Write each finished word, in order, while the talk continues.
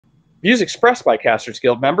Views expressed by Casters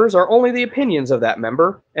Guild members are only the opinions of that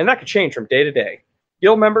member, and that could change from day to day.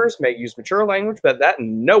 Guild members may use mature language, but that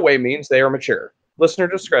in no way means they are mature. Listener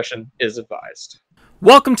discretion is advised.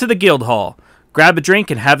 Welcome to the Guild Hall. Grab a drink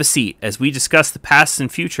and have a seat as we discuss the past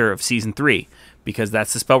and future of Season 3, because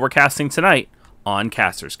that's the spell we're casting tonight on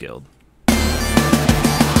Casters Guild.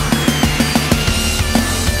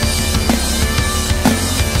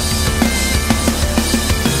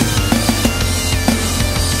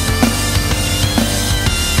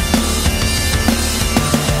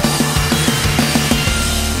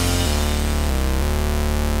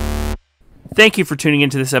 Thank you for tuning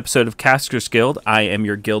into this episode of Casters Guild. I am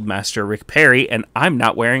your guild master, Rick Perry, and I'm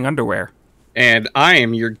not wearing underwear. And I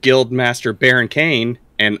am your guild master, Baron Kane,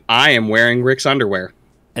 and I am wearing Rick's underwear.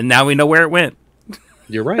 And now we know where it went.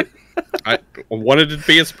 You're right. I wanted to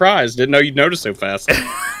be a surprise. Didn't know you'd notice so fast.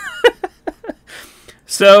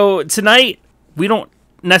 So tonight, we don't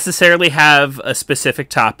necessarily have a specific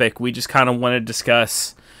topic. We just kind of want to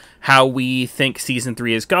discuss how we think Season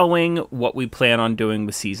 3 is going, what we plan on doing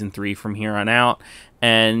with Season 3 from here on out,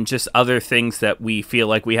 and just other things that we feel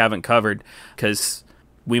like we haven't covered. Because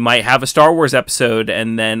we might have a Star Wars episode,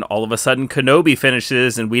 and then all of a sudden Kenobi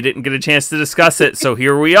finishes, and we didn't get a chance to discuss it, so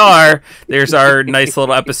here we are. There's our nice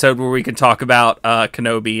little episode where we can talk about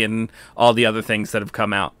Kenobi and all the other things that have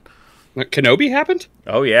come out. Kenobi happened?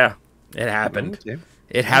 Oh, yeah. It happened. Oh,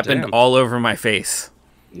 it happened all over my face.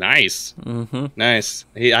 Nice. Nice.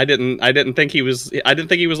 I didn't think he was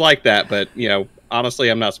like that, but you know, honestly,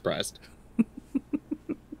 I'm not surprised.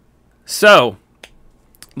 So,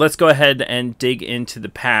 let's go ahead and dig into the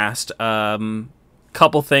past.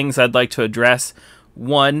 Couple things I'd like to address.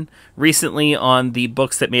 One, recently on the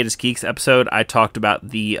Books That Made Us Geeks episode, I talked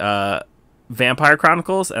about the Vampire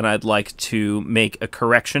Chronicles, and I'd like to make a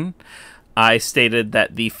correction. I stated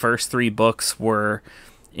that the first 3 books were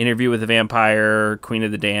Interview with the Vampire, Queen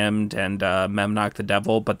of the Damned, and Memnoch the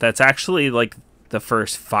Devil, but that's actually like the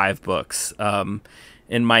first 5 books.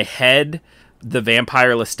 In my head, the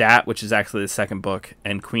Vampire Lestat, which is actually the second book,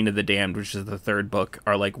 and Queen of the Damned, which is the third book,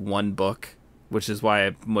 are like one book, which is why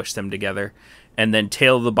I mushed them together. And then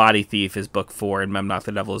Tale of the Body Thief is book 4, and Memnoch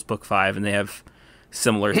the Devil is book 5, and they have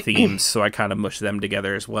similar themes, so I kind of mushed them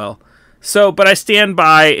together as well. So, but I stand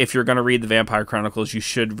by, if you're going to read the Vampire Chronicles, you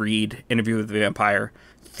should read Interview with the Vampire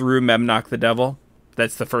through Memnoch the Devil.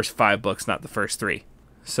 That's the first 5 books, not the first 3.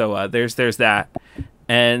 So there's that.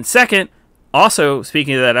 And second, also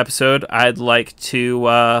speaking of that episode, I'd like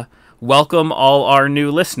to welcome all our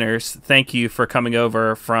new listeners. Thank you for coming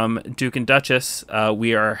over from Duke and Duchess.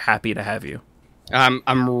 We are happy to have you.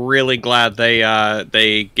 I'm really glad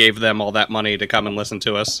they gave them all that money to come and listen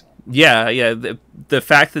to us. Yeah. The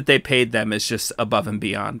fact that they paid them is just above and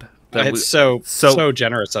beyond. It's so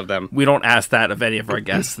generous of them. We don't ask that of any of our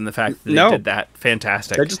guests, and the fact that they did that,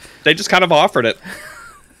 fantastic. They just kind of offered it.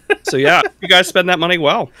 So yeah, you guys spend that money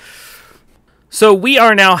well. So we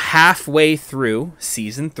are now halfway through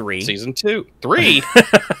Season 3. Season 2. 3?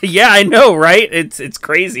 Yeah, I know, right? It's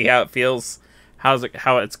crazy how it feels, how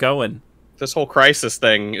it's going. This whole crisis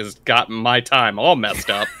thing has gotten my time all messed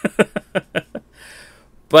up.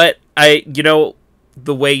 But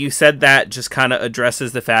the way you said that just kind of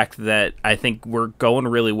addresses the fact that I think we're going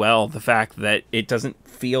really well. The fact that it doesn't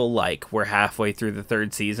feel like we're halfway through the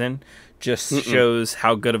 3rd season just shows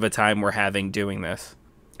how good of a time we're having doing this.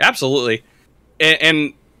 Absolutely.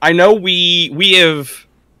 And I know we have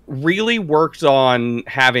really worked on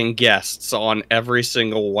having guests on every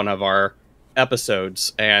single one of our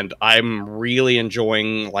episodes, and I'm really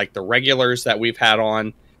enjoying like the regulars that we've had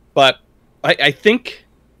on. But I think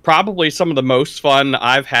probably some of the most fun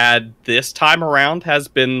I've had this time around has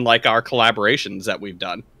been like our collaborations that we've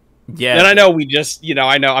done. Yeah. And I know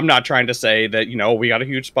I know I'm not trying to say that, we got a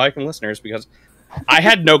huge spike in listeners, because I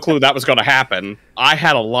had no clue that was going to happen. I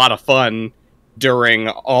had a lot of fun during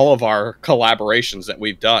all of our collaborations that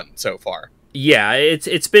we've done so far. Yeah,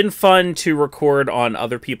 it's been fun to record on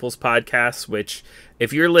other people's podcasts, which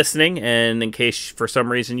if you're listening, and in case for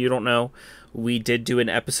some reason you don't know, we did do an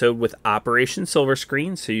episode with Operation Silver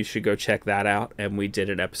Screen, so you should go check that out. And we did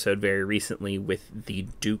an episode very recently with the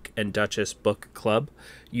Duke and Duchess Book Club.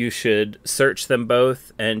 You should search them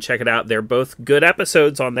both and check it out. They're both good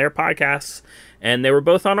episodes on their podcasts, and they were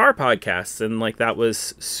both on our podcasts, and like that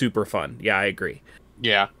was super fun. Yeah, I agree.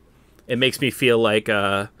 Yeah. It makes me feel like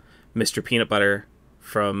Mr. Peanut Butter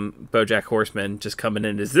from BoJack Horseman just coming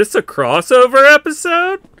in. Is this a crossover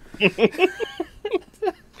episode?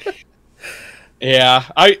 Yeah,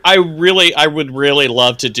 I would really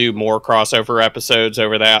love to do more crossover episodes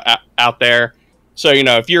over that out there. So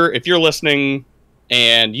if you're listening,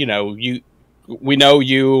 and you we know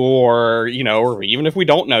you, or or even if we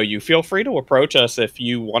don't know you, feel free to approach us if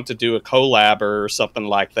you want to do a collab or something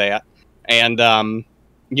like that. And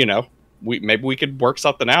maybe we could work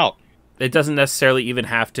something out. It doesn't necessarily even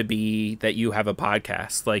have to be that you have a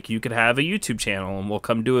podcast. Like, you could have a YouTube channel and we'll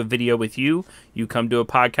come do a video with you. You come do a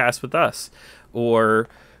podcast with us. Or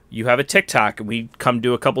you have a TikTok and we come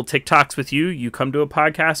do a couple TikToks with you. You come do a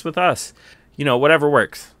podcast with us. Whatever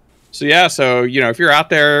works. So yeah, if you're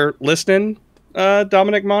out there listening,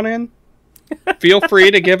 Dominic Monahan, feel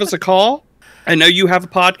free to give us a call. I know you have a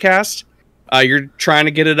podcast. You're trying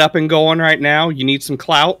to get it up and going right now. You need some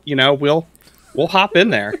clout. We'll hop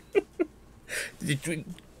in there.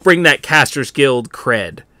 Bring that Casters Guild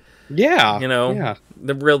cred. Yeah. Yeah.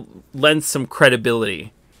 The real lends some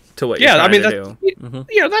credibility to what you're trying to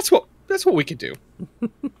do. That's what we could do.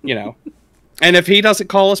 And if he doesn't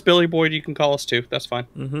call us Billy Boyd, you can call us too. That's fine.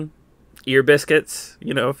 Mm-hmm. Ear biscuits,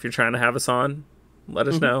 if you're trying to have us on, let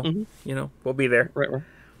us know. Mm-hmm. We'll be there.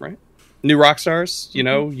 Right. New rock stars,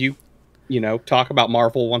 you talk about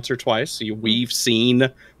Marvel once or twice. We've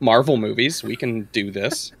seen Marvel movies. We can do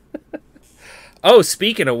this. Oh,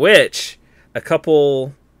 speaking of which, a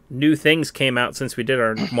couple new things came out since we did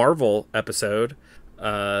our Marvel episode.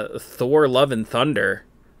 Thor Love and Thunder.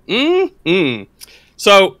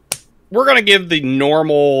 So, we're going to give the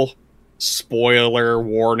normal spoiler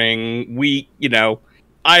warning.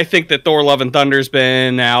 I think that Thor Love and Thunder's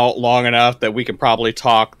been out long enough that we can probably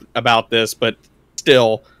talk about this, but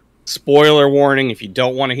still, spoiler warning. If you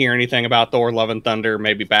don't want to hear anything about Thor Love and Thunder,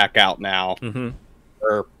 maybe back out now. Mm-hmm.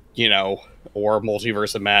 Or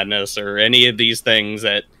Multiverse of Madness, or any of these things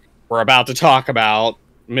that we're about to talk about.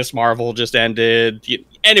 Miss Marvel just ended.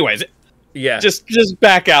 Anyways, yeah, just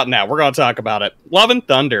back out now. We're going to talk about it. Love and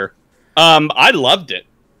Thunder. I loved it.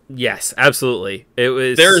 Yes, absolutely. It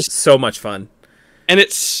was so much fun. And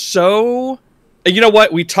it's so... You know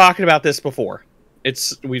what? We've talked about this before.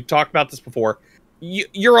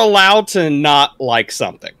 You're allowed to not like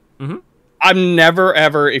something. Mm-hmm. I'm never,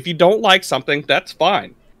 ever... If you don't like something, that's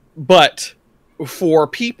fine. But for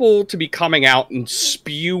people to be coming out and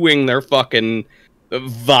spewing their fucking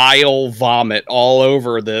vile vomit all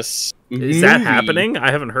over this Is that happening?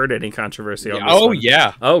 I haven't heard any controversy on this one.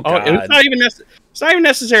 Yeah. Oh, God. It's not even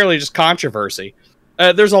necessarily just controversy.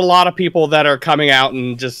 There's a lot of people that are coming out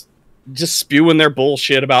and just spewing their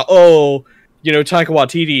bullshit about, Taika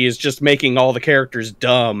Waititi is just making all the characters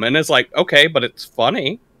dumb. And it's like, okay, but it's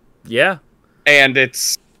funny. Yeah. And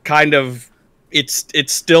it's kind of... It's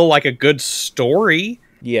still like a good story.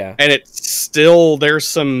 Yeah. And it's still... There's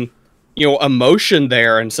some, emotion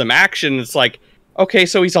there and some action. It's like... Okay,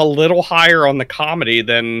 so he's a little higher on the comedy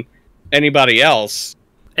than anybody else.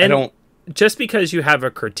 And just because you have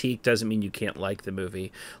a critique doesn't mean you can't like the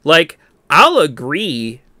movie. Like, I'll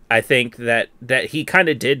agree, I think, that he kind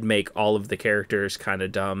of did make all of the characters kind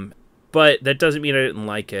of dumb, but that doesn't mean I didn't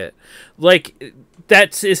like it. Like,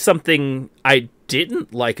 that is something I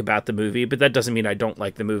didn't like about the movie, but that doesn't mean I don't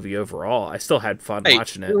like the movie overall. I still had fun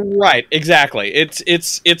watching it. Right, exactly.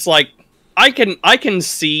 It's like... I can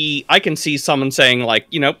see someone saying like,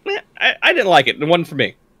 I didn't like it. It wasn't for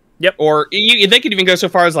me. Yep. Or they could even go so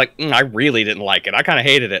far as like, I really didn't like it. I kind of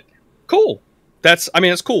hated it. Cool.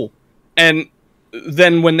 It's cool. And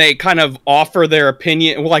then when they kind of offer their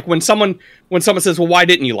opinion, like when someone says, well, why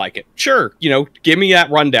didn't you like it? Sure. Give me that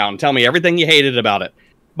rundown. Tell me everything you hated about it.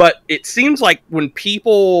 But it seems like when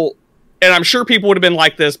people, and I'm sure people would have been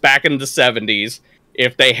like this back in the 70s,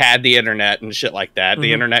 if they had the internet and shit like that. Mm-hmm.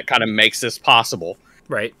 The internet kind of makes this possible.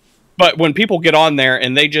 Right. But when people get on there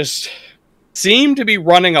and they just seem to be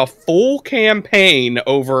running a full campaign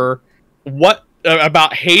over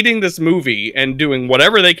about hating this movie and doing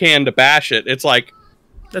whatever they can to bash it, it's like...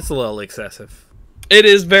 That's a little excessive. It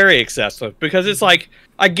is very excessive, because it's like,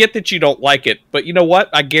 I get that you don't like it, but you know what?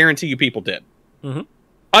 I guarantee you people did. Mm-hmm.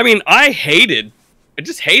 I mean, I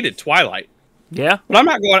just hated Twilight. Yeah. But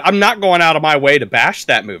I'm not going out of my way to bash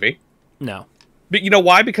that movie. No. But you know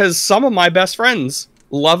why? Because some of my best friends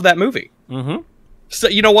love that movie. Mm-hmm. So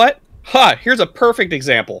you know what? Here's a perfect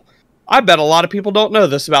example. I bet a lot of people don't know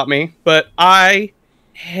this about me, but I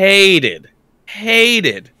hated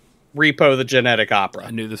Repo the Genetic Opera.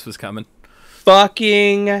 I knew this was coming.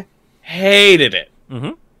 Fucking hated it.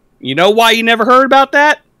 Mm-hmm. You know why you never heard about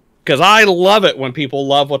that? Because I love it when people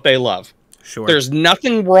love what they love. Sure. There's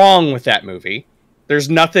nothing wrong with that movie. There's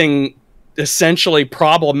nothing essentially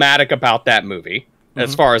problematic about that movie,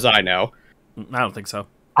 as far as I know. I don't think so.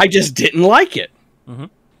 I just didn't like it. Mm-hmm.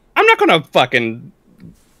 I'm not going to fucking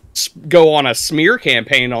go on a smear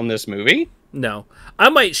campaign on this movie. No. I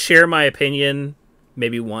might share my opinion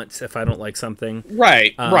maybe once if I don't like something.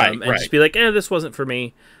 Right, and just be like, this wasn't for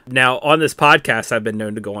me. Now, on this podcast, I've been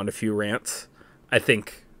known to go on a few rants. I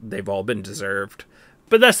think they've all been deserved.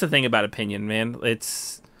 But that's the thing about opinion, man.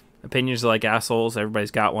 Opinions are like assholes.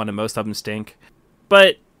 Everybody's got one, and most of them stink.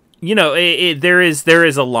 But, there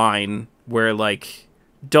is a line where, like,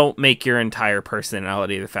 don't make your entire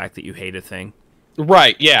personality the fact that you hate a thing.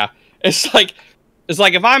 Right, yeah. It's like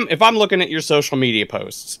if I'm looking at your social media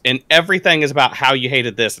posts and everything is about how you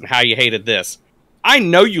hated this and how you hated this, I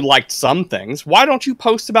know you liked some things. Why don't you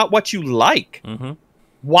post about what you like? Mm-hmm.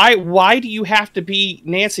 Why do you have to be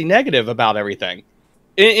Nancy negative about everything?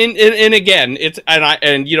 And again,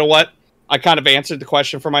 and you know what? I kind of answered the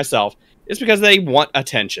question for myself. It's because they want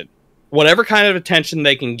attention. Whatever kind of attention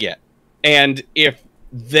they can get. And if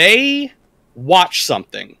they watch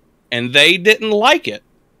something and they didn't like it,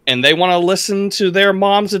 and they want to listen to their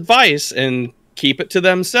mom's advice and keep it to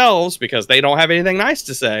themselves because they don't have anything nice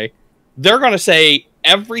to say, they're going to say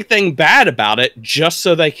everything bad about it just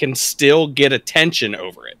so they can still get attention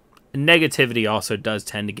over it. Negativity also does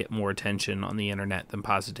tend to get more attention on the internet than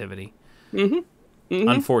positivity. Mm-hmm. Mm-hmm.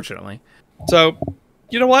 Unfortunately. So,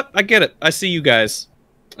 you know what? I get it. I see you guys.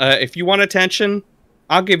 If you want attention,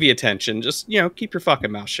 I'll give you attention. Just, keep your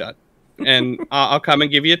fucking mouth shut. And I'll come and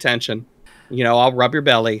give you attention. I'll rub your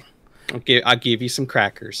belly. I'll give you some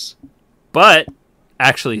crackers. But,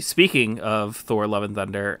 actually, speaking of Thor Love and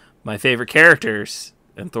Thunder, my favorite characters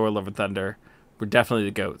in Thor Love and Thunder were definitely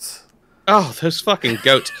the goats. Oh, those fucking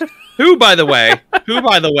goats. who, by the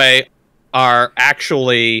way, are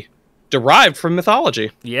actually derived from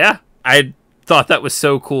mythology. Yeah. I thought that was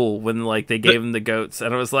so cool when, like, they gave him the goats.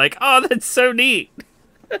 And I was like, oh, that's so neat.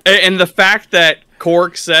 And the fact that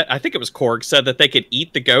I think it was Korg said that they could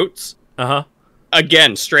eat the goats. Uh-huh.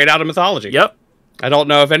 Again, straight out of mythology. Yep. I don't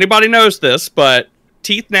know if anybody knows this, but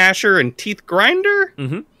Teeth Gnasher and Teeth Grinder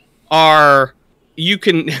are...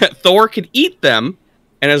 Thor could eat them,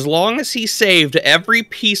 and as long as he saved every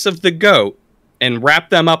piece of the goat and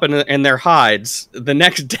wrapped them up in their hides, the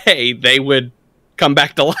next day they would come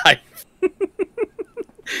back to life.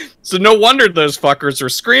 So no wonder those fuckers were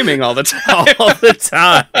screaming all the time. All the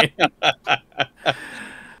time.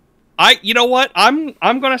 You know what? I'm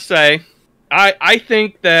gonna say, I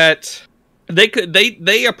think that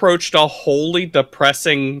they approached a wholly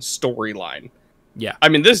depressing storyline. Yeah. I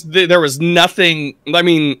mean, there was nothing. I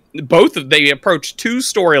mean, they approached two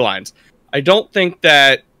storylines. I don't think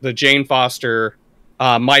that the Jane Foster,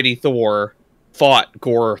 Mighty Thor fought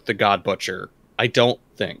Gore the God Butcher. I don't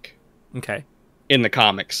think. Okay. In the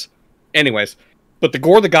comics. Anyways, but the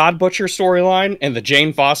Gore the God Butcher storyline and the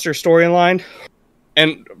Jane Foster storyline,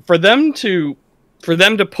 and for them to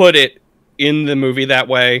put it in the movie that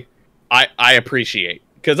way, I appreciate.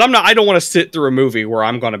 Because I don't want to sit through a movie where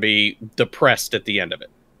I'm going to be depressed at the end of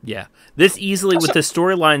it. Yeah. This easily, with the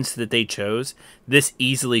storylines that they chose, this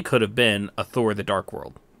easily could have been a Thor the Dark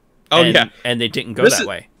World. Oh, yeah. And they didn't go that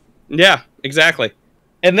way. Yeah, exactly.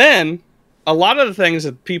 And then, a lot of the things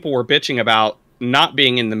that people were bitching about not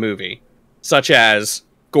being in the movie, such as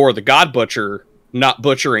Gore the God Butcher not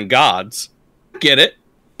butchering gods, get it,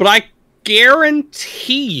 but I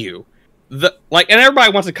guarantee you, and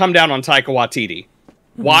everybody wants to come down on Taika Waititi.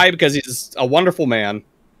 Why? Because he's a wonderful man,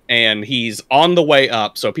 and he's on the way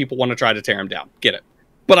up, so people want to try to tear him down. Get it.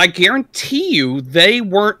 But I guarantee you they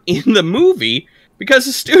weren't in the movie because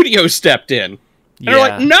the studio stepped in. And they're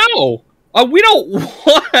like, no! We don't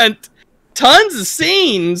want tons of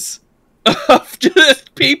scenes of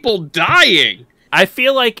just people dying. I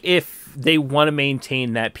feel like if they want to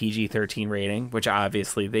maintain that PG-13 rating, which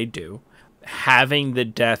obviously they do, having the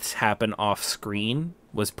deaths happen off-screen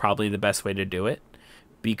was probably the best way to do it.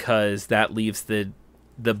 Because that leaves the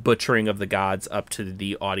butchering of the gods up to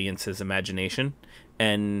the audience's imagination.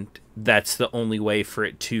 And that's the only way for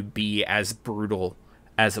it to be as brutal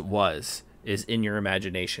as it was, is in your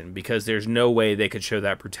imagination. Because there's no way they could show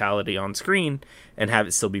that brutality on screen and have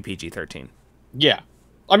it still be PG-13. Yeah.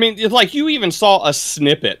 I mean, it's like you even saw a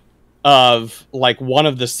snippet of like one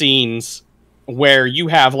of the scenes where you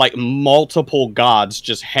have like multiple gods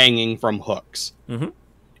just hanging from hooks. Mm-hmm.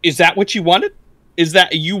 Is that what you wanted? Is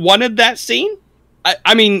that you wanted that scene?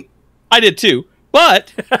 I mean, I did too,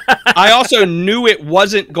 but I also knew it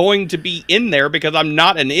wasn't going to be in there because I'm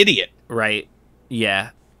not an idiot. Right. Yeah.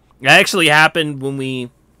 It actually happened when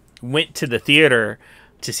we went to the theater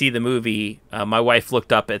to see the movie. My wife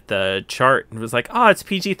looked up at the chart and was like, oh, it's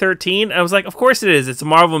PG-13. I was like, of course it is. It's a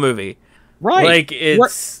Marvel movie. Right. Like,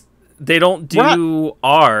 they don't do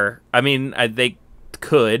R. I mean, they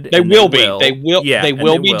could. They will be. They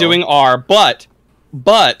will be doing R, but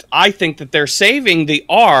But I think that they're saving the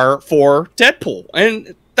R for Deadpool,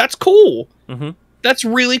 and that's cool. Mm-hmm. That's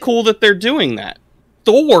really cool that they're doing that.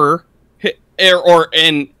 Thor,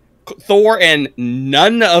 Thor and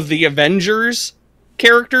none of the Avengers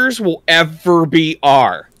characters will ever be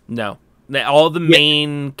R. No. All the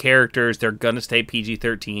main characters, they're going to stay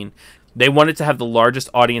PG-13. They want it to have the largest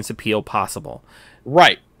audience appeal possible.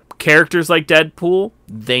 Right. Characters like Deadpool,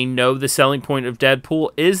 they know the selling point of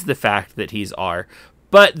Deadpool is the fact that he's R.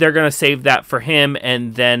 But they're going to save that for him,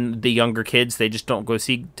 and then the younger kids, they just don't go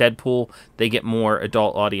see Deadpool. They get more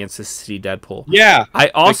adult audiences to see Deadpool. Yeah. I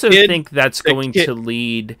also think that's going to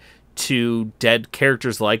lead to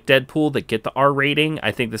characters like Deadpool that get the R rating.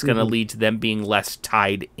 I think that's going to lead to them being less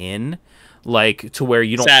tied in, like to where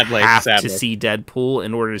you don't have to see Deadpool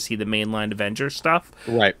in order to see the mainline Avengers stuff.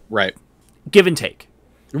 Right. Give and take.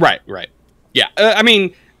 Right. Yeah. I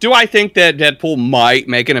mean, do I think that Deadpool might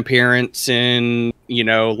make an appearance in,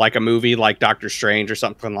 like a movie like Doctor Strange or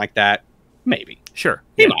something like that? Maybe. Sure.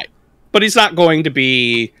 He might. But he's not going to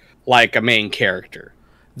be like a main character.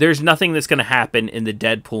 There's nothing that's going to happen in the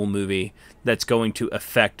Deadpool movie that's going to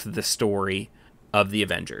affect the story of the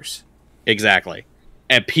Avengers. Exactly.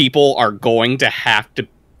 And people are going to have to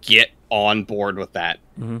get on board with that.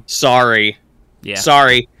 Mm-hmm. Sorry. Yeah.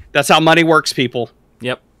 Sorry. That's how money works, people.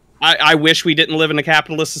 Yep. I wish we didn't live in a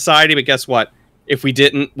capitalist society, but guess what? If we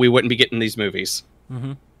didn't, we wouldn't be getting these movies.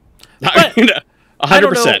 Mm-hmm.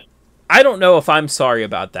 100%. I don't know if I'm sorry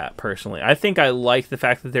about that, personally. I think I like the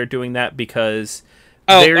fact that they're doing that because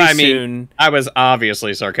soon... I was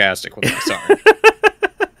obviously sarcastic with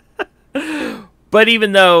that, sorry. But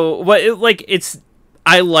even though...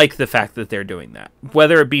 I like the fact that they're doing that.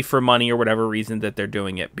 Whether it be for money or whatever reason that they're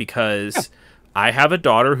doing it, because... Yeah. I have a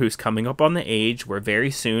daughter who's coming up on the age where very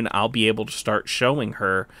soon I'll be able to start showing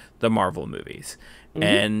her the Marvel movies. Mm-hmm.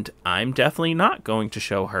 And I'm definitely not going to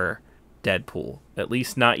show her Deadpool, at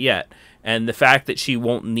least not yet. And the fact that she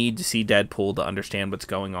won't need to see Deadpool to understand what's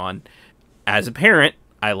going on, as a parent,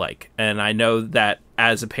 I like. And I know that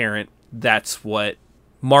as a parent, that's what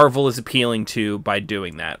Marvel is appealing to by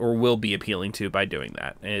doing that, or will be appealing to by doing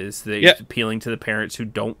that, is appealing to the parents who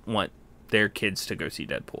don't want their kids to go see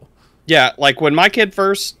Deadpool. Yeah, like when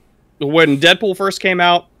Deadpool first came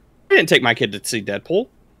out, I didn't take my kid to see Deadpool.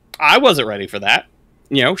 I wasn't ready for that.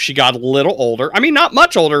 She got a little older. I mean, not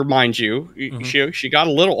much older, mind you. Mm-hmm. She got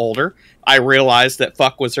a little older. I realized that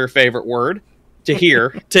fuck was her favorite word to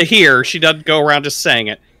hear. She doesn't go around just saying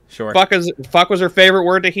it. Sure. Fuck was her favorite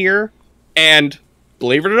word to hear. And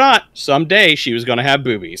believe it or not, someday she was going to have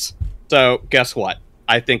boobies. So guess what?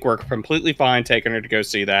 I think we're completely fine taking her to go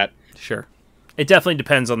see that. Sure. It definitely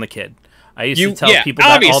depends on the kid. I used to tell people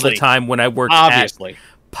that all the time when I worked at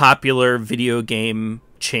popular video game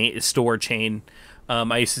store chain.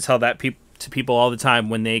 I used to tell that to people all the time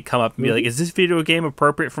when they come up and be like, "Is this video game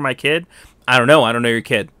appropriate for my kid?" I don't know your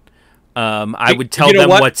kid. I would tell them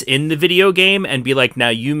what's in the video game and be like, "Now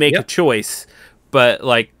you make a choice." But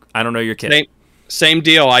I don't know your kid. Same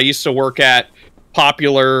deal. I used to work at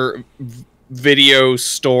popular video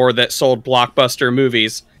store that sold blockbuster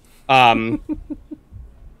movies.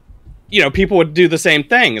 People would do the same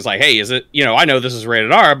thing. It's like, hey, is it, I know this is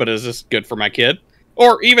rated R, but is this good for my kid?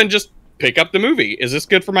 Or even just pick up the movie. Is this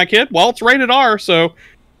good for my kid? Well, it's rated R, so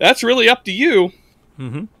that's really up to you.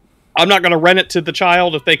 Mm-hmm. I'm not going to rent it to the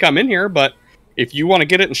child if they come in here, but if you want to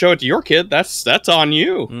get it and show it to your kid, that's on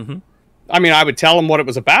you. Mm-hmm. I mean, I would tell them what it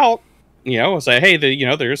was about. Say, hey,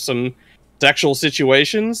 there's some sexual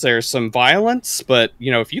situations, there's some violence, but,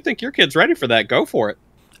 if you think your kid's ready for that, go for it.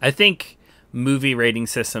 I think movie rating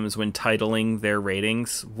systems, when titling their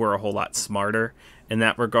ratings, were a whole lot smarter in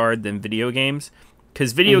that regard than video games.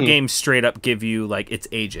 Because video games straight up give you, it's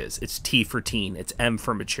ages. It's T for teen. It's M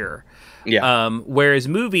for mature. Yeah. Whereas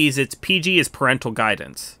movies, it's PG is parental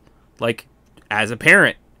guidance. As a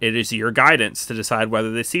parent, it is your guidance to decide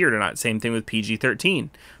whether they see it or not. Same thing with PG-13.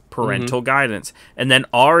 Parental guidance. And then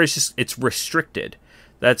R is it's restricted.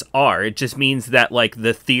 That's R. It just means that,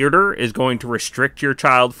 the theater is going to restrict your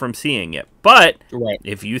child from seeing it. But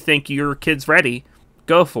if you think your kid's ready,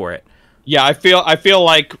 go for it. Yeah, I feel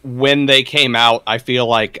like when they came out, I feel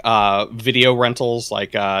like video rentals,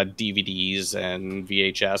 DVDs and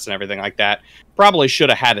VHS and everything like that, probably should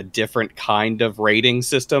have had a different kind of rating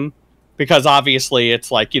system. Because obviously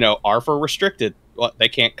it's R for restricted. What, they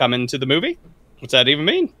can't come into the movie? What's that even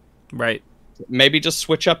mean? Right. Maybe just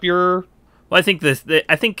switch up your... Well, I think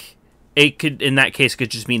I think it could, in that case,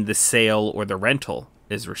 could just mean the sale or the rental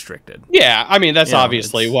is restricted. Yeah, I mean that's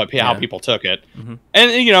obviously how people took it, and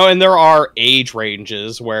and there are age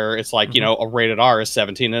ranges where it's a rated R is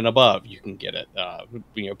 17 and above. You can get it.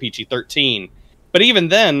 PG-13 But even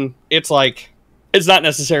then, it's like, it's not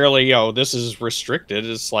necessarily, this is restricted.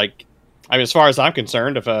 It's like, I mean, as far as I'm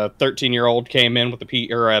concerned, if a 13-year-old came in with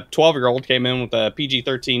or a 12-year-old came in with a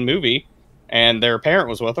PG-13 movie and their parent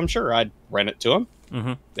was with them, sure, I'd rent it to them.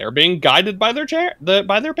 Mm-hmm. They're being guided by their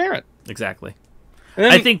parent. Exactly. And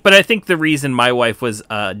then, I think the reason my wife was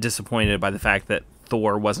disappointed by the fact that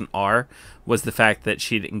Thor wasn't R was the fact that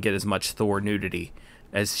she didn't get as much Thor nudity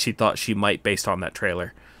as she thought she might based on that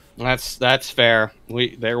trailer. That's fair.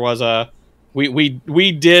 We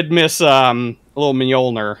did miss a little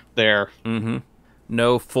Mjolnir there. Mm-hmm.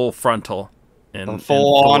 No full frontal and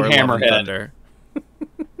full on Thor Love hammerhead.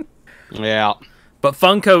 Yeah. But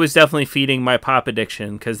Funko is definitely feeding my pop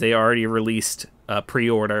addiction because they already released a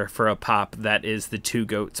pre-order for a pop that is the two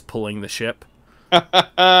goats pulling the ship.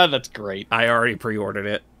 That's great. I already pre-ordered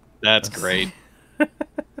it. That's great.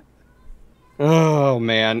 Oh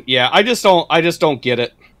man, yeah. I just don't get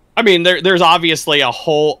it. I mean, there's obviously a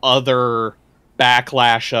whole other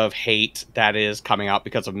backlash of hate that is coming out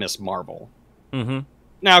because of Miss Marvel. Mm-hmm.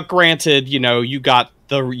 Now, granted, you got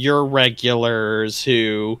your regulars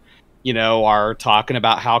who, are talking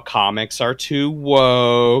about how comics are too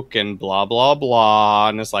woke and blah blah blah,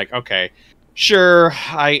 and it's like, okay, sure,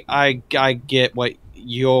 I get what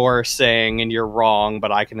you're saying and you're wrong,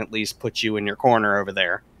 but I can at least put you in your corner over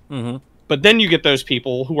there. Mm-hmm. But then you get those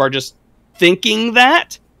people who are just thinking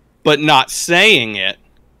that, but not saying it,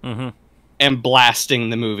 mm-hmm. and blasting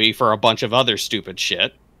the movie for a bunch of other stupid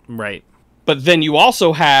shit. Right. But then you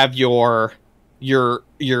also have your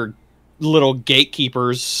little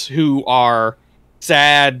gatekeepers who are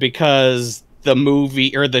sad because the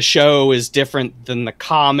movie or the show is different than the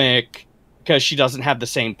comic because she doesn't have the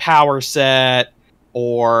same power set,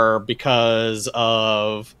 or because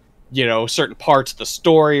of, certain parts of the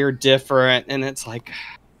story are different. And it's like,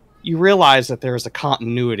 you realize that there's a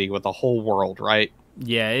continuity with the whole world, right?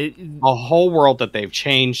 Yeah. A whole world that they've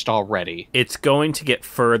changed already. It's going to get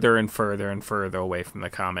further and further and further away from the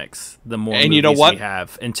comics the more and movies you know what? we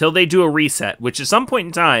have. Until they do a reset, which at some point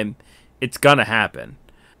in time, it's going to happen.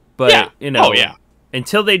 But, yeah.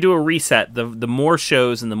 Until they do a reset, the more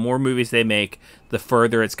shows and the more movies they make, the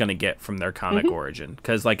further it's going to get from their comic origin.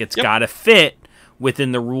 Because, it's got to fit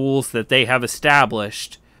within the rules that they have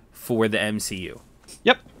established for the MCU.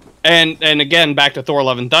 Yep. And again, back to Thor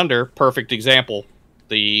Love and Thunder, perfect example.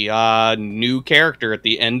 The new character at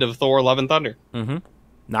the end of Thor Love and Thunder. Mm-hmm.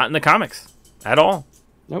 Not in the comics at all.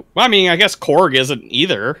 Nope. Well, I mean, I guess Korg isn't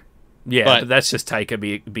either. Yeah, but that's just Taika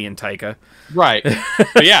being Taika. Right.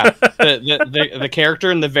 But yeah, the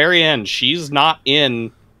character in the very end, she's not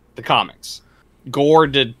in the comics.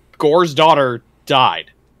 Gore's daughter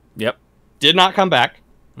died. Yep. Did not come back.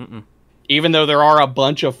 Mm-mm. Even though there are a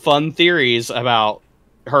bunch of fun theories about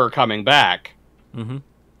her coming back. Mm-hmm.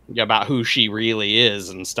 About who she really is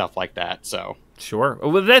and stuff like that. So sure.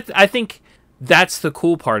 Well, I think that's the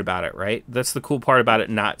cool part about it, right? That's the cool part about it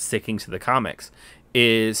not sticking to the comics,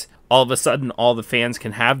 is all of a sudden all the fans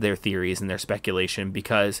can have their theories and their speculation,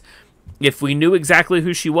 because if we knew exactly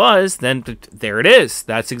who she was, then there it is.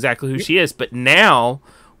 That's exactly who she is. But now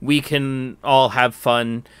we can all have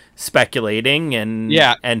fun speculating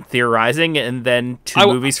and theorizing, and then two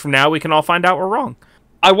movies from now we can all find out we're wrong.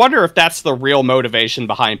 I wonder if that's the real motivation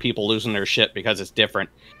behind people losing their shit because it's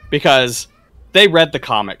different. Because they read the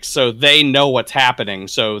comics, so they know what's happening,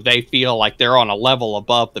 so they feel like they're on a level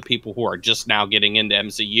above the people who are just now getting into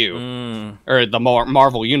MCU or the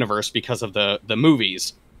Marvel Universe because of the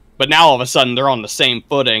movies. But now all of a sudden they're on the same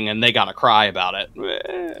footing and they gotta cry about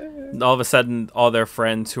it. All of a sudden all their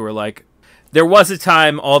friends who are like, there was a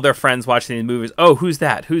time all their friends watching these movies, oh, who's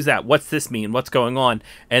that? Who's that? What's this mean? What's going on?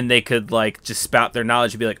 And they could just spout their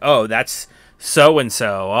knowledge and be like, oh, that's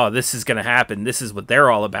so-and-so. Oh, this is going to happen. This is what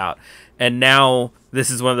they're all about. And now this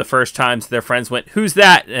is one of the first times their friends went, who's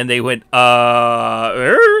that? And they went,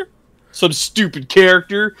 Some stupid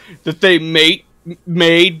character that they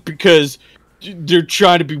made because they're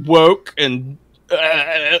trying to be woke, and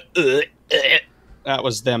that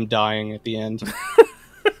was them dying at the end.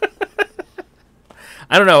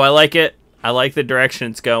 I don't know. I like it. I like the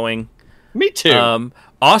direction it's going. Me too.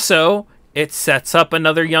 Also, it sets up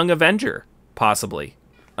another Young Avenger, possibly.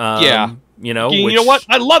 Yeah. You know what?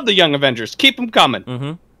 I love the Young Avengers. Keep them coming.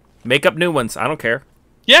 Mm-hmm. Make up new ones. I don't care.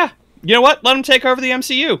 Yeah. You know what? Let them take over the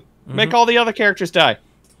MCU. Mm-hmm. Make all the other characters die.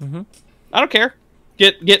 Mm-hmm. I don't care.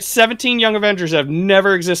 Get 17 Young Avengers that have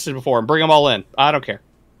never existed before and bring them all in. I don't care.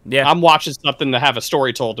 Yeah. I'm watching something to have a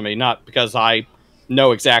story told to me, not because I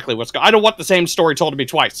know exactly what's going on. I don't want the same story told to me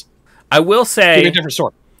twice. I will say, give me a different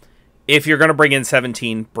story. If you're going to bring in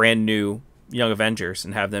 17 brand new Young Avengers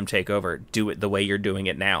and have them take over, do it the way you're doing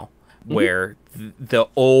it now. where the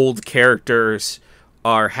old characters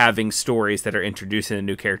are having stories that are introducing the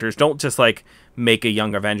new characters. Don't just like make a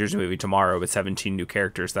Young Avengers movie tomorrow with 17 new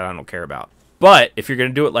characters that I don't care about. But if you're going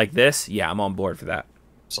to do it like this, yeah, I'm on board for that.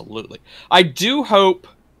 Absolutely. I do hope,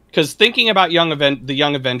 because thinking about the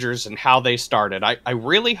Young Avengers and how they started, I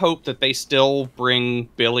really hope that they still bring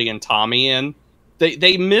Billy and Tommy in.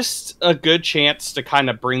 They missed a good chance to kind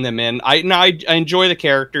of bring them in. I enjoy the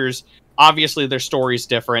characters. Obviously, their story's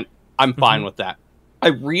different. I'm fine with that. I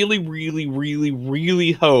really, really, really,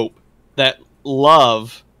 really hope that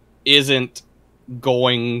Love isn't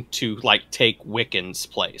going to like take Wiccan's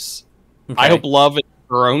place. Okay. I hope Love is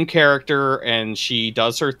her own character and she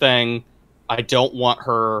does her thing. I don't want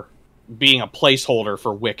her being a placeholder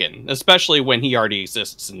for Wiccan, especially when he already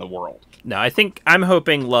exists in the world. No, I'm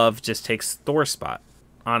hoping Love just takes Thor's spot,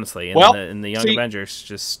 honestly, in the Young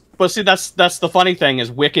Avengers. But see, that's the funny thing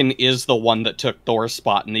is Wiccan is the one that took Thor's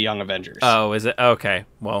spot in the Young Avengers. Oh, is it? Okay,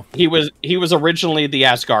 well, he was originally the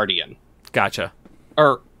Asgardian. Gotcha.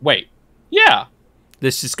 Or wait, yeah.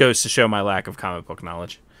 This just goes to show my lack of comic book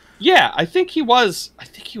knowledge. Yeah, I think he was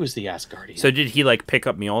the Asgardian. So did he like pick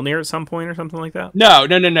up Mjolnir at some point or something like that? No.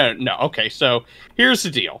 Okay, so here's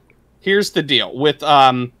the deal.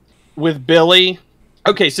 With Billy.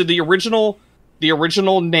 Okay, so the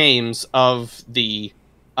original names of the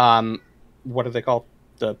what are they called?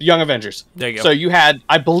 The Young Avengers. There you go. So you had,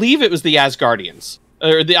 I believe it was the Asgardians.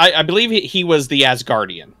 I believe he was the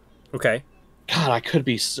Asgardian. Okay. God, I could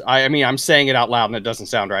be. I mean, I'm saying it out loud and it doesn't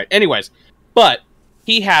sound right. Anyways, but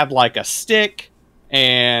he had like a stick,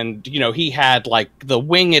 and he had like the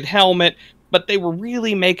winged helmet. But they were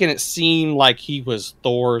really making it seem like he was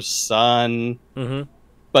Thor's son,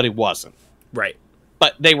 but he wasn't. Right.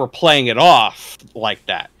 But they were playing it off like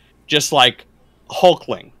that, just like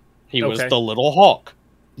Hulkling. He was the little Hulk.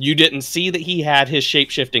 You didn't see that he had his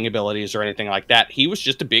shape-shifting abilities or anything like that. He was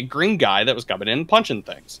just a big green guy that was coming in and punching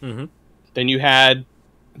things. Then you had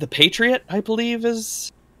the Patriot, I believe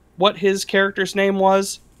is what his character's name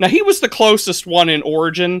was. Now, he was the closest one in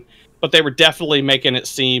origin, but they were definitely making it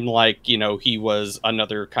seem like, he was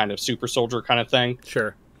another kind of super soldier kind of thing.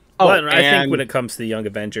 Sure. Well, I think when it comes to the Young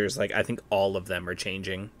Avengers, like, I think all of them are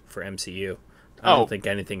changing for MCU. I don't think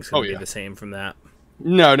anything's going to be the same from that.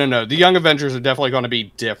 No. The Young Avengers are definitely going to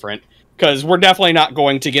be different, because we're definitely not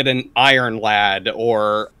going to get an Iron Lad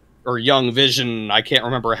or Young Vision. I can't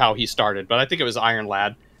remember how he started, but I think it was Iron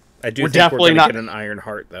Lad. I do think we're going to get an Iron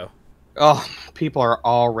Heart, though. Oh, people are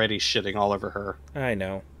already shitting all over her. I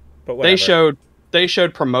know, but whatever. They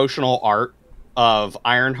showed promotional art of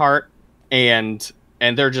Ironheart, and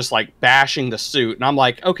they're just like bashing the suit, and I'm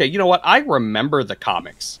like, okay, you know what? I remember the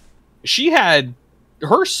comics.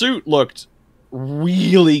 Her suit looked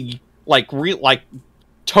really like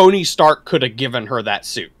Tony Stark could have given her that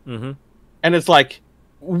suit, and it's like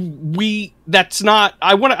that's not.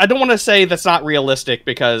 I don't want to say that's not realistic,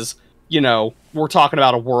 because we're talking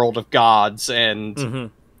about a world of gods and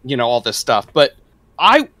all this stuff, but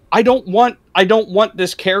I don't want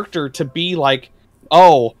this character to be like,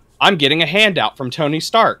 oh, I'm getting a handout from Tony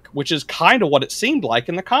Stark, which is kind of what it seemed like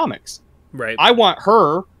in the comics. Right. I want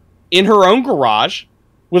her in her own garage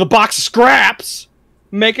with a box of scraps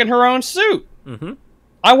making her own suit.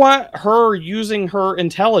 I want her using her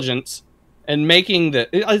intelligence and making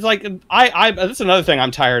that's another thing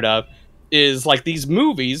I'm tired of, is like these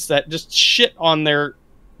movies that just shit on the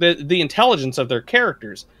intelligence of their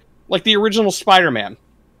characters. Like the original Spider-Man.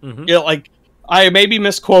 Like, I may be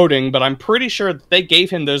misquoting, but I'm pretty sure that they gave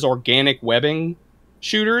him those organic webbing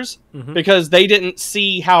shooters because they didn't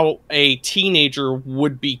see how a teenager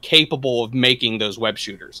would be capable of making those web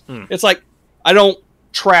shooters. It's like, I don't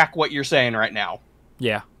track what you're saying right now.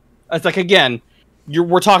 Yeah. It's like, again,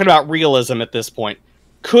 we're talking about realism at this point.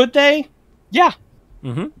 Could they? Yeah.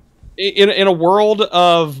 In a world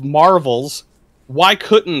of Marvels, why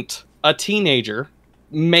couldn't a teenager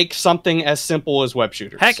make something as simple as web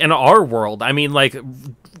shooters? Heck, in our world, I mean, like,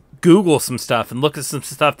 Google some stuff and look at some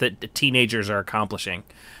stuff that teenagers are accomplishing.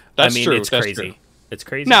 That's true. It's crazy. It's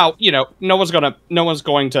crazy. Now, no one's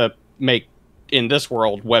going to make, in this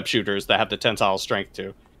world, web shooters that have the tensile strength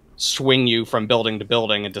to swing you from building to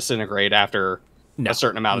building and disintegrate after a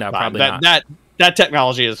certain amount of time. That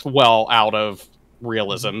technology is well out of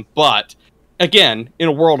realism, but again, in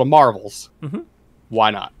a world of Marvels,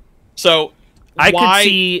 why not? So I could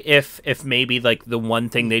see if maybe like the one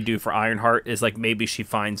thing they do for Ironheart is like maybe she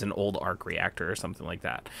finds an old arc reactor or something like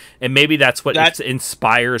that, and maybe that's what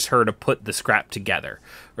inspires her to put the scrap together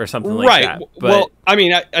or something like that. But, well, I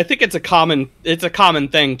mean, I think it's a common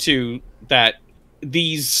thing too, that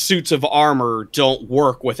these suits of armor don't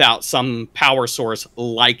work without some power source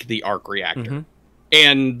like the arc reactor. Mm-hmm.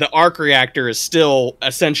 And the arc reactor is still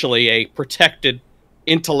essentially a protected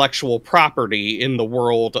intellectual property in the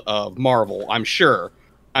world of Marvel, I'm sure.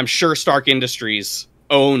 I'm sure Stark Industries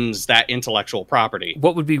owns that intellectual property.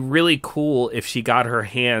 What would be really cool if she got her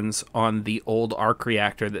hands on the old arc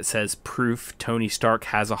reactor that says proof Tony Stark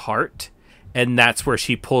has a heart, and that's where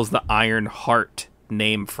she pulls the Iron Heart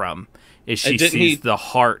name from, is she sees the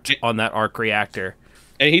heart on that arc reactor.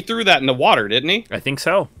 And he threw that in the water, didn't he? I think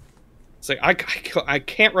so. It's like, I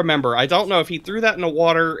can't remember. I don't know if he threw that in the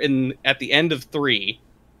water at the end of 3.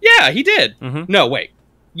 Yeah, he did. Mm-hmm. No, wait.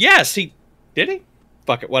 Yes, he... Did he?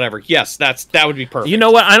 Fuck it, whatever. Yes, that would be perfect. You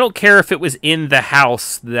know what? I don't care if it was in the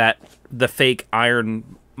house that the fake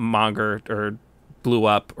Ironmonger or blew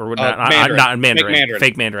up, or not Mandarin.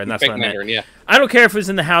 Fake Mandarin. That's what I meant. Yeah. I don't care if it was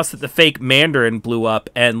in the house that the fake Mandarin blew up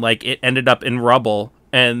and like it ended up in rubble,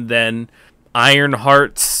 and then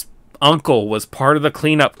Ironheart's uncle was part of the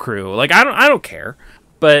cleanup crew. Like I don't care,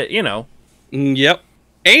 but you know. Yep.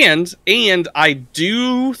 And I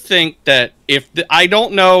do think that I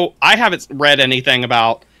don't know, I haven't read anything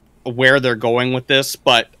about where they're going with this,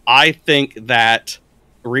 but I think that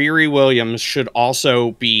Riri Williams should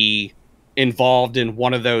also be involved in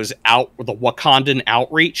one of those the Wakandan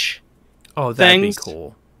outreach. Oh, that'd things. Be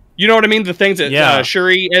cool. You know what I mean? The things that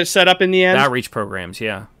Shuri has set up in the end. Outreach programs,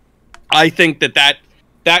 yeah. I think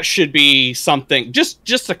that should be something just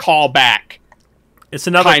to call back. It's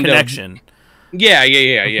another connection.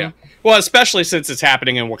 Yeah. Well, especially since it's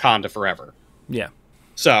happening in Wakanda Forever. Yeah.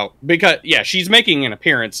 So, because, she's making an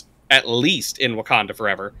appearance at least in Wakanda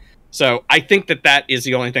Forever. So, I think that is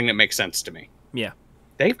the only thing that makes sense to me. Yeah.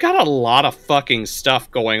 They've got a lot of fucking stuff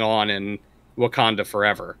going on in Wakanda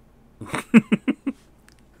Forever.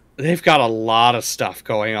 They've got a lot of stuff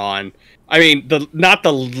going on. I mean, not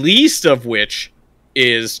the least of which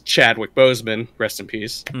is Chadwick Boseman, rest in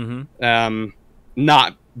peace,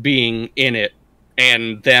 not being in it,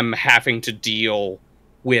 and them having to deal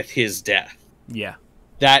with his death. Yeah.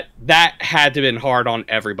 That had to have been hard on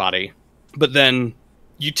everybody. But then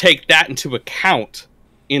you take that into account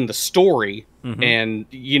in the story, and,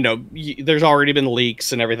 you know, there's already been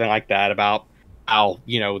leaks and everything like that about how,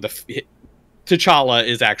 you know, T'Challa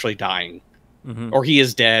is actually dying. Or he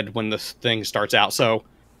is dead when the thing starts out. So,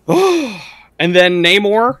 and then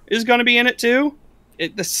Namor is going to be in it too.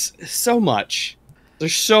 There's so much.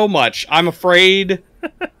 There's so much. I'm afraid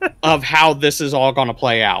of how this is all going to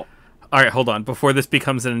play out. All right, hold on. Before this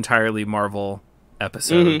becomes an entirely Marvel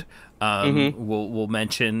episode, we'll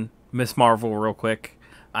mention Miss Marvel real quick.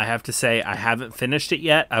 I have to say, I haven't finished it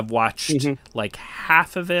yet. I've watched like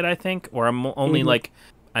half of it, I think, or I'm only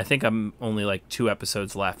I'm only like 2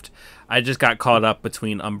 episodes left. I just got caught up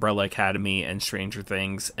between Umbrella Academy and Stranger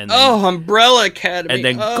Things, and then, Umbrella Academy, and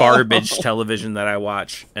then garbage television that I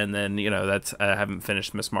watch, and then I haven't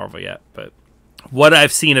finished Miss Marvel yet. But what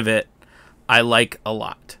I've seen of it, I like a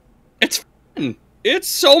lot. It's fun. It's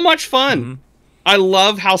so much fun. I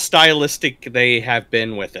love how stylistic they have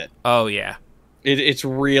been with it. Oh yeah, it's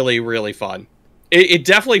really, really fun. It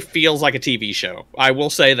definitely feels like a TV show. I will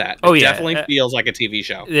say that. It definitely feels like a TV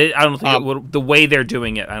show. I don't think the way they're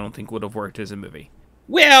doing it, I don't think would have worked as a movie.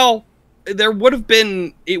 Well, there would have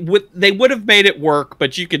been they would have made it work,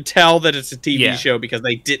 but you could tell that it's a TV show because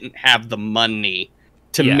they didn't have the money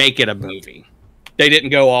to make it a movie. They didn't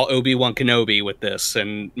go all Obi-Wan Kenobi with this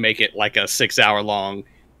and make it like a 6-hour-long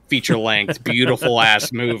feature-length,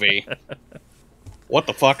 beautiful-ass movie. What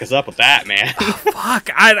the fuck is up with that, man? Fuck,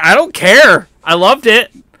 I don't care. I loved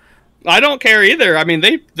it. I don't care either. I mean,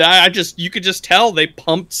 you could just tell they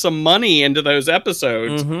pumped some money into those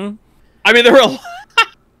episodes. I mean,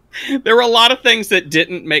 there were a lot of things that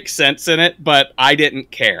didn't make sense in it, but I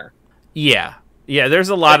didn't care. Yeah. There's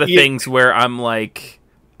a lot of things where I'm like,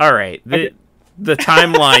 all right, the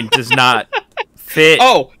timeline does not fit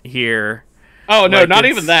here. Oh no, not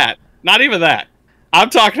even that. Not even that. I'm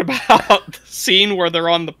talking about the scene where they're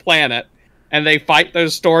on the planet and they fight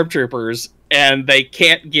those stormtroopers and they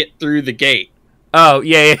can't get through the gate. Oh,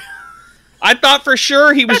 yeah. I thought for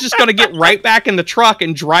sure he was just going to get right back in the truck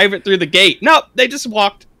and drive it through the gate. Nope, they just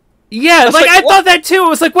walked. Yeah, I thought that too. I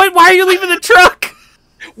was like, why are you leaving the truck?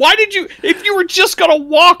 Why did you, if you were just going to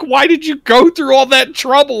walk, why did you go through all that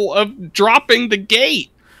trouble of dropping the gate?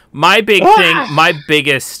 My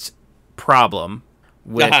biggest problem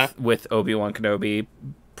with Obi-Wan Kenobi,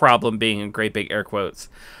 problem being in great big air quotes,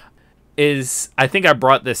 is I think I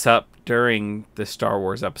brought this up during the Star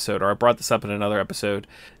Wars episode, or I brought this up in another episode,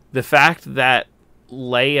 the fact that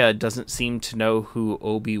Leia doesn't seem to know who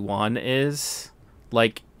Obi-Wan is.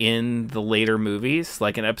 like in the later movies,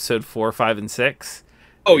 like in episode 4, 5, and 6.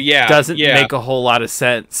 Oh yeah, doesn't make a whole lot of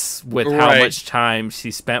sense with how much time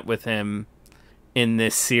she spent with him in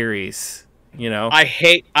this series. You know, I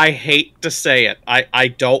hate to say it. I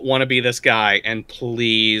don't want to be this guy, and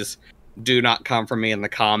please do not come for me in the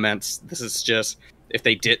comments. This is just, if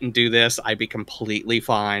they didn't do this, I'd be completely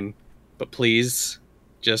fine. But please,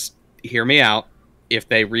 just hear me out. If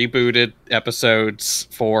they rebooted episodes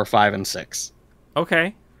 4, 5, and 6,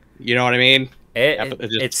 okay, you know what I mean.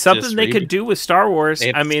 It's something they could do with Star Wars.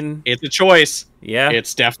 I mean, it's a choice. Yeah,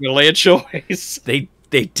 it's definitely a choice. They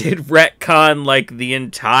did retcon like the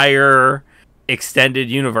entire extended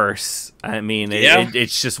universe. I mean,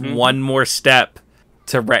 it's just one more step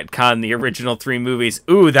to retcon the original 3 movies.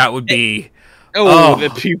 Ooh, that would be.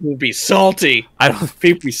 The people would be salty.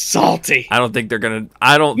 People be salty. I don't think they're gonna.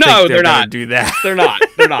 I don't. No, think they're gonna do that. They're not.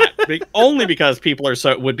 They're not. Only because people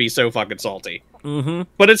would be so fucking salty. Mm-hmm.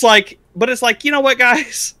 But it's like, you know what,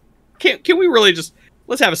 guys? Can we really just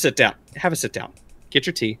let's have a sit down? Have a sit down. Get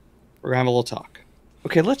your tea. We're gonna have a little talk.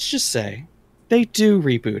 Okay, let's just say they do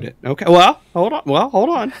reboot it. Okay. Well, hold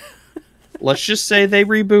on. Let's just say they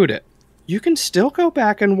reboot it. You can still go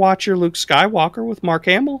back and watch your Luke Skywalker with Mark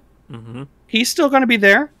Hamill. Mm-hmm. He's still going to be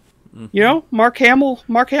there. Mm-hmm. You know, Mark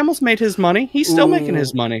Hamill's made his money. He's still making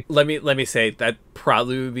his money. Let me say that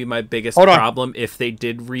probably would be my biggest problem if they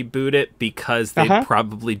did reboot it, because they'd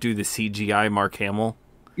probably do the CGI Mark Hamill.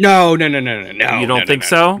 No. You don't think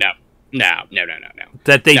so? No.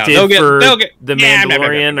 That they did for The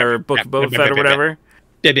Mandalorian or Book of Boba Fett or whatever?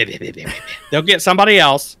 They'll get somebody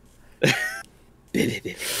else.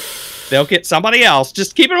 They'll get somebody else.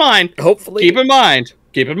 Just keep in mind. Hopefully. Keep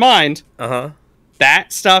in mind. Uh-huh.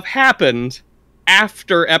 That stuff happened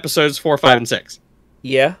after episodes 4, 5, and 6.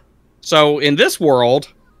 Yeah. So in this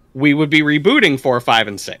world, we would be rebooting 4, 5,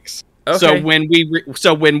 and 6. Okay. So when we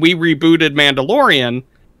rebooted Mandalorian,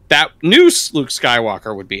 that new Luke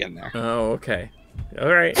Skywalker would be in there. Oh, okay.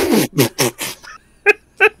 All right.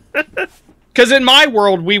 Because in my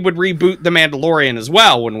world, we would reboot The Mandalorian as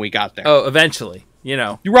well when we got there. Oh, eventually. You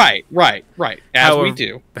know. Right. As we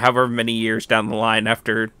do. However many years down the line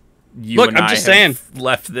after I'm just saying,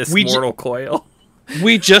 left this mortal coil.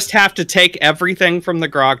 We just have to take everything from the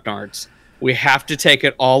grognards. We have to take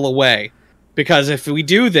it all away. Because if we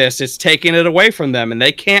do this, it's taking it away from them, and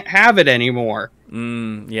they can't have it anymore.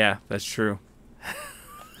 Yeah, that's true.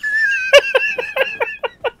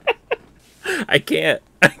 I can't.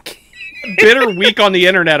 Bitter week on the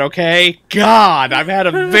internet, okay? God, I've had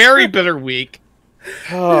a very bitter week.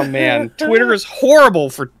 Oh, man. Twitter is horrible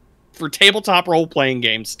for tabletop role-playing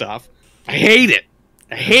game stuff. I hate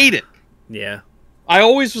it. Yeah. I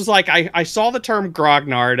always was like, I saw the term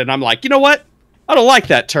grognard, and I'm like, you know what? I don't like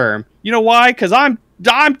that term. You know why? Because I'm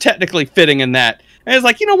technically fitting in that. And it's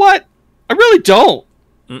like, you know what? I really don't.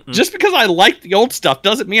 Just because I like the old stuff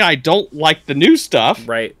doesn't mean I don't like the new stuff.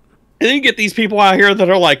 Right. And then you get these people out here that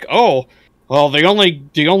are like, oh, well, the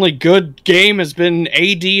only good game has been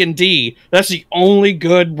AD&D. That's the only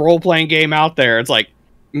good role-playing game out there. It's like,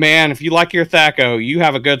 man, if you like your Thaco, you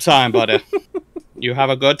have a good time, buddy. You have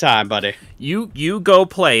a good time, buddy. You go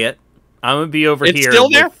play it. I'm going to be over here still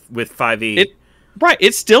there? With 5e.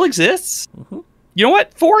 It still exists. Mm-hmm. You know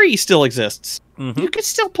what? 4e still exists. Mm-hmm. You can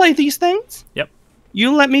still play these things. Yep.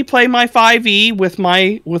 You let me play my 5e with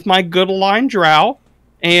my good aligned drow.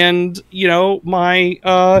 And, you know, my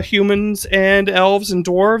humans and elves and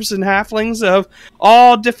dwarves and halflings of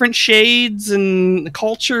all different shades and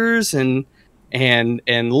cultures and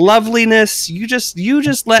loveliness. You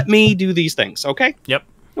just let me do these things, okay? Yep.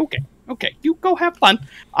 Okay. You go have fun.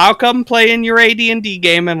 I'll come play in your AD&D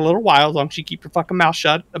game in a little while, as long as you keep your fucking mouth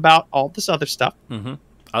shut about all this other stuff. Mm-hmm.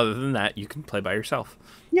 Other than that, you can play by yourself.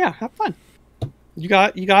 Yeah, have fun. You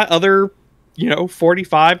got other,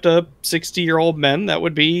 45 to 60-year-old men that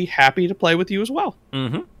would be happy to play with you as well.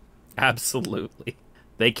 Mm-hmm. Absolutely.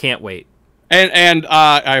 They can't wait. And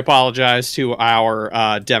I apologize to our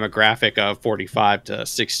demographic of 45 to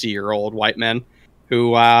 60-year-old white men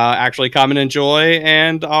who actually come and enjoy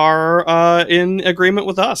and are in agreement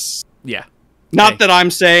with us. Yeah. Not that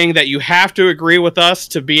I'm saying that you have to agree with us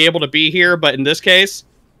to be able to be here, but in this case...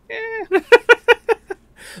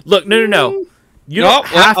 Look, no. You don't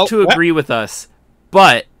have to agree with us,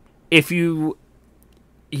 but if you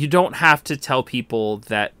don't have to tell people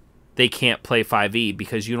that they can't play 5e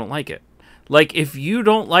because you don't like it. Like, if you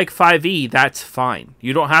don't like 5e, that's fine.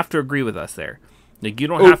 You don't have to agree with us there. Like, you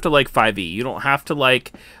don't have to like 5e. You don't have to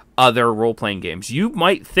like other role-playing games. You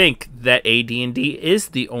might think that AD&D is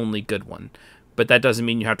the only good one, but that doesn't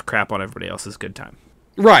mean you have to crap on everybody else's good time.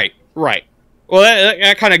 Right. Well,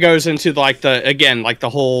 that kind of goes into like the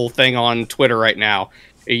whole thing on Twitter right now.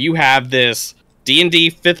 You have this D&D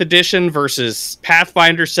 5th edition versus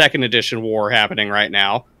Pathfinder 2nd edition war happening right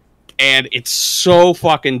now, and it's so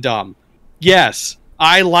fucking dumb. Yes,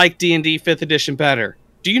 I like D&D 5th edition better.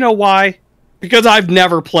 Do you know why? Because I've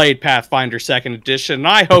never played Pathfinder 2nd edition, and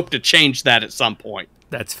I hope to change that at some point.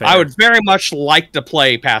 That's fair. I would very much like to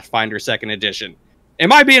play Pathfinder 2nd edition.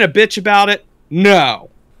 Am I being a bitch about it? No.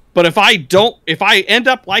 But if I end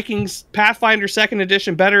up liking Pathfinder 2nd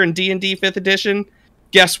edition better than D&D 5th edition,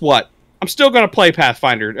 guess what? I'm still going to play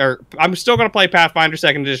Pathfinder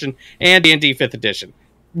 2nd edition and D&D 5th edition.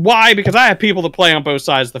 Why? Because I have people that play on both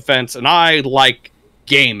sides of the fence, and I like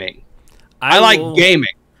gaming. I like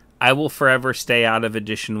gaming. I will forever stay out of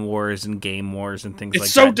edition wars and game wars and things like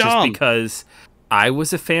so that. Dumb. Just because I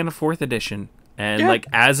was a fan of 4th edition. And like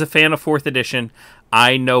as a fan of 4th edition,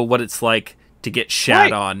 I know what it's like to get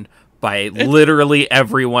shat on by literally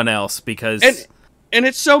everyone else because... And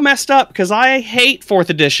it's so messed up because I hate 4th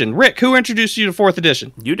edition. Rick, who introduced you to 4th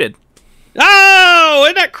edition? You did. Oh,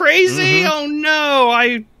 isn't that crazy? Oh no,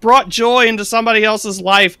 I brought joy into somebody else's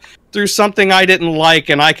life through something I didn't like,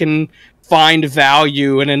 and I can find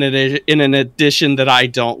value in an edition that I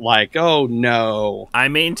don't like. Oh no. I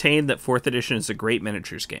maintain that 4th edition is a great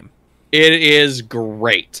miniatures game. It is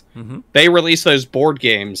great. They release those board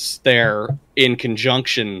games there in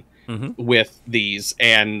conjunction with these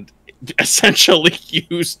and essentially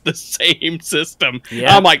use the same system.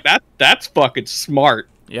 Yeah. I'm like, that's fucking smart.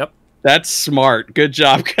 Yep. That's smart. Good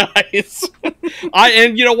job, guys.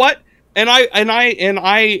 And you know what? And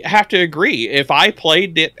I have to agree. If I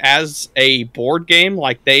played it as a board game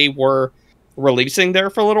like they were releasing there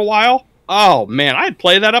for a little while, oh man, I'd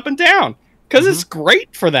play that up and down because it's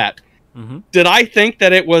great for that. Did I think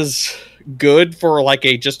that it was good for like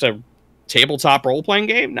just a tabletop role-playing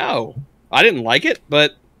game? No, I didn't like it,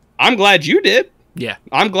 but I'm glad you did. Yeah,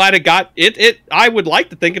 I'm glad it got it. I would like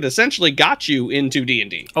to think it essentially got you into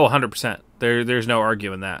D&D. Oh, 100%. There's no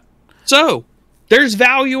arguing that. So there's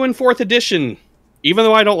value in 4th edition, even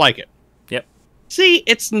though I don't like it. Yep. See,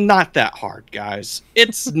 it's not that hard, guys.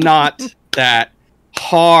 It's not that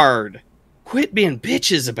hard. Quit being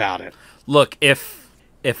bitches about it. Look, if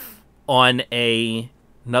on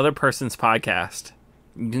another person's podcast,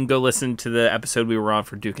 you can go listen to the episode we were on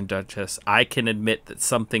for Duke and Duchess. I can admit that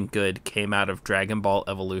something good came out of Dragon Ball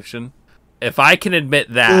Evolution. If I can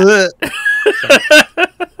admit that,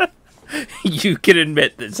 you can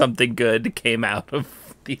admit that something good came out of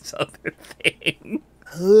these other things.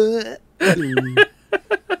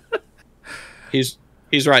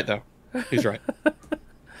 He's right, though. He's right.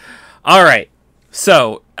 All right.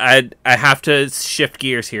 So I have to shift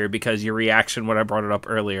gears here because your reaction when I brought it up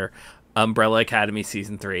earlier. Umbrella Academy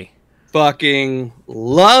Season 3. Fucking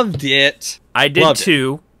loved it. I did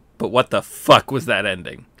too, but what the fuck was that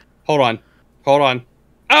ending? Hold on.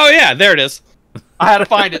 Oh yeah, there it is. I had to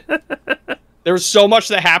find it. There was so much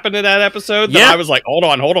that happened in that episode that I was like, hold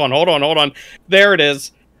on. There it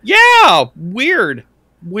is. Yeah, weird.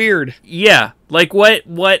 Yeah, like what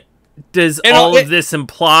does all of this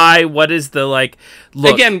imply? What is the like?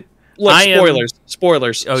 Look, again,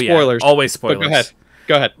 spoilers. Oh yeah, always spoilers. But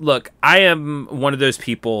go ahead. Look, I am one of those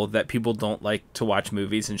people that people don't like to watch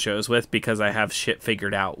movies and shows with because I have shit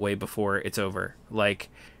figured out way before it's over. Like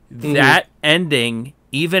that ending,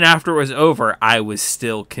 even after it was over, I was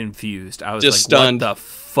still confused. I was just like, stunned. What the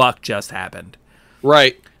fuck just happened?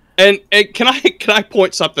 Right. And can I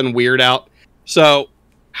point something weird out? So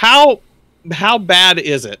how bad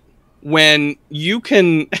is it when you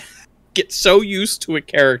can get so used to a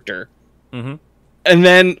character and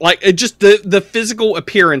then like just the physical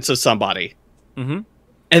appearance of somebody, and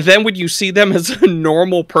then when you see them as a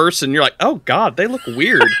normal person, you're like, oh god, they look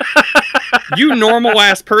weird. You normal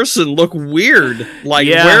ass person look weird. Like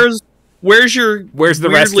where's the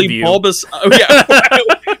rest of you? Bulbous? Oh, yeah.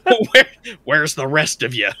 Where's the rest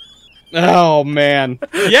of you? Oh man,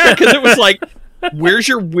 yeah, because it was like, where's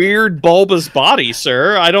your weird bulbous body,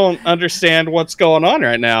 sir? I don't understand what's going on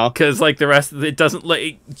right now. Because like the rest of it doesn't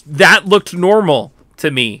like that looked normal to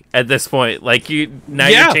me at this point. Like you're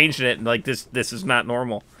changing it, and like this is not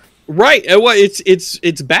normal. Right. Well,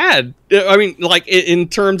 it's bad. I mean, like in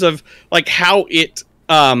terms of like how it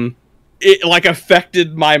like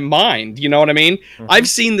affected my mind. You know what I mean? I've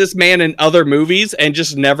seen this man in other movies and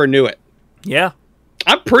just never knew it. Yeah.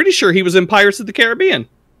 I'm pretty sure he was in Pirates of the Caribbean.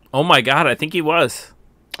 Oh my god, I think he was.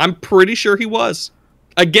 I'm pretty sure he was.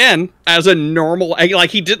 Again, as a normal, like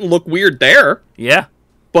he didn't look weird there. Yeah.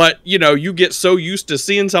 But, you know, you get so used to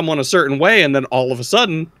seeing someone a certain way and then all of a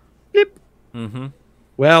sudden, blip.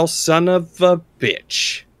 Well, son of a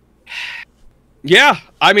bitch. Yeah,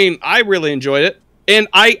 I mean, I really enjoyed it. And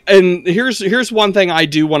here's one thing I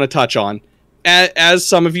do want to touch on. As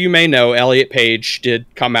some of you may know, Elliot Page did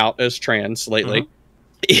come out as trans lately.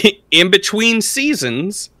 In between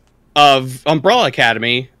seasons of Umbrella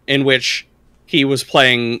Academy, in which he was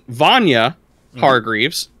playing Vanya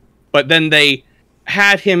Hargreaves, but then they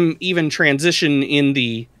had him even transition in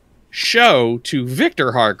the show to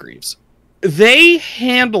Victor Hargreaves. They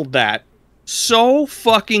handled that so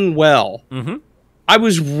fucking well. I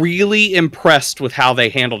was really impressed with how they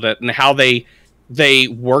handled it and how they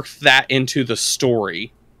worked that into the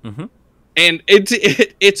story. And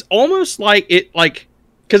it's almost like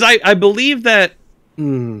because I believe that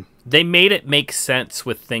they made it make sense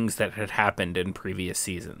with things that had happened in previous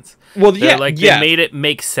seasons. Well, they made it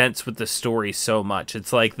make sense with the story so much.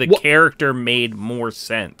 It's like the character made more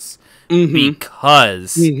sense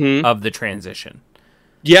because of the transition.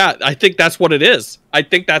 Yeah, I think that's what it is. I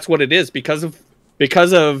think that's what it is because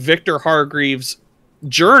of Victor Hargreaves'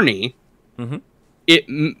 journey. It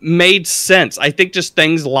made sense. I think just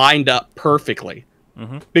things lined up perfectly.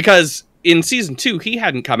 Because in season 2, he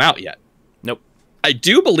hadn't come out yet. Nope. I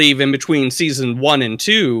do believe in between season 1 and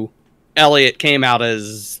 2, Elliot came out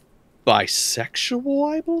as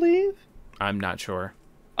bisexual, I believe. I'm not sure.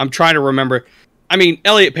 I'm trying to remember. I mean,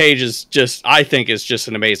 Elliot Page I think is just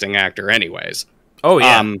an amazing actor anyways. Oh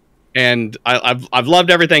yeah. And I've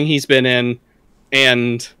loved everything he's been in,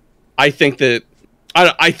 and I think the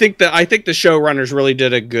showrunners really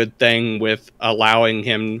did a good thing with allowing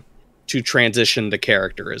him to transition the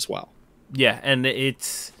character as well. Yeah, and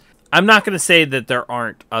I'm not going to say that there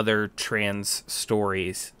aren't other trans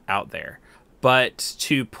stories out there, but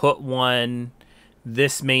to put one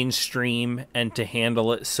this mainstream and to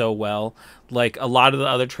handle it so well, like a lot of the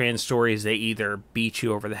other trans stories, they either beat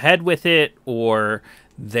you over the head with it or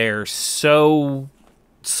they're so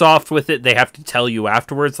soft with it they have to tell you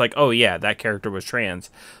afterwards, like, oh yeah, that character was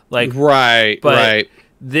trans. Like, right.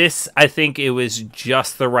 This, I think it was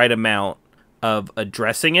just the right amount of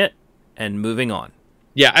addressing it and moving on.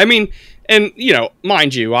 Yeah, I mean, and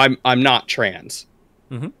mind you, I'm not trans.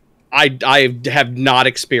 I have not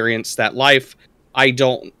experienced that life. I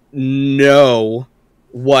don't know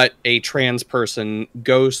what a trans person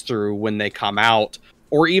goes through when they come out,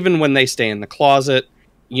 or even when they stay in the closet,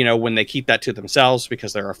 when they keep that to themselves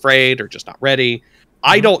because they're afraid or just not ready.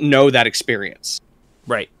 I don't know that experience.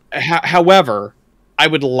 Right. However, I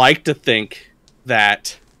would like to think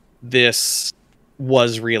that this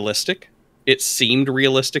was realistic. It seemed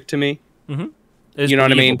realistic to me. You know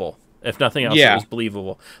what I mean? If nothing else, it was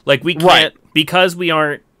believable. Like, we can't, because we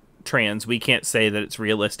aren't trans, we can't say that it's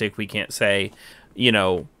realistic. We can't say,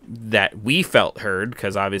 that we felt heard,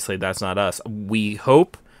 because obviously that's not us. We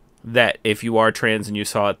hope that if you are trans and you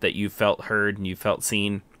saw it, that you felt heard and you felt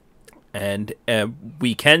seen. And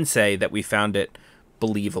we can say that we found it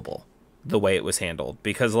believable, the way it was handled.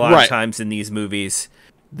 Because a lot of times in these movies,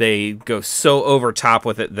 they go so over top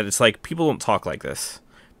with it that it's like, people don't talk like this.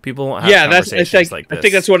 People don't have conversations like this. I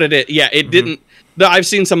think that's what it is. Yeah, it didn't. I've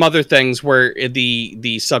seen some other things where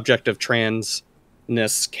the subject of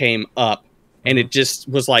transness came up, and it just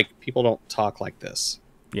was like, people don't talk like this.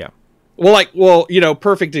 Yeah. Well,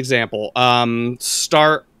 perfect example.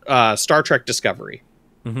 Star Trek Discovery.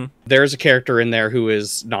 There's a character in there who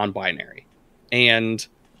is non-binary, and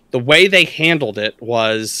the way they handled it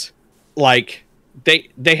was like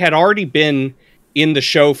they had already been in the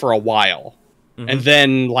show for a while. And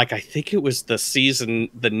then, like, I think it was the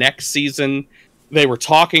next season, they were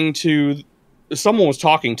talking to, someone was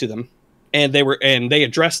talking to them, and they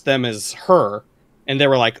addressed them as her, and they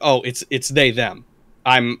were like, oh, it's they, them.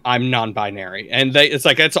 I'm non-binary. And it's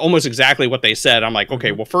like, that's almost exactly what they said. I'm like,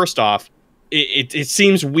 okay, well, first off, it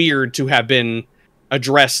seems weird to have been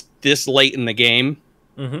addressed this late in the game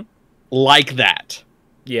like that.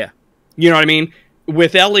 Yeah. You know what I mean?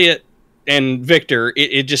 With Elliot and Victor,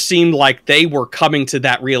 it just seemed like they were coming to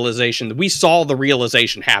that realization. We saw the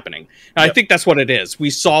realization happening. And I think that's what it is.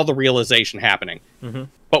 We saw the realization happening.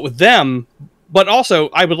 But with them, but also,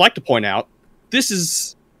 I would like to point out, this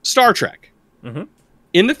is Star Trek.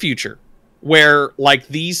 In the future, where, like,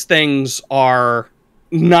 these things are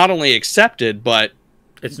not only accepted, but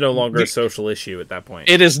it's no longer a social issue at that point.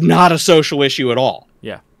 It is not a social issue at all.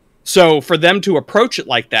 Yeah. So for them to approach it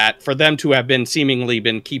like that, for them to have been seemingly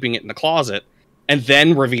been keeping it in the closet and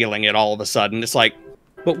then revealing it all of a sudden, it's like,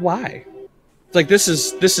 but why? It's like, this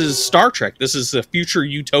is Star Trek. This is the future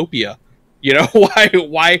utopia.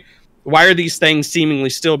 Why are these things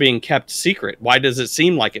seemingly still being kept secret? Why does it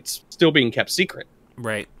seem like it's still being kept secret?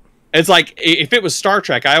 Right. It's like, if it was Star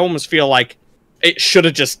Trek, I almost feel like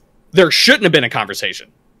there shouldn't have been a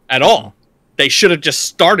conversation at all. they should have just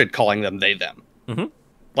started calling them they, them. Mm-hmm.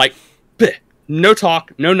 Like, bleh, no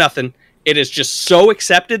talk, no nothing. It is just so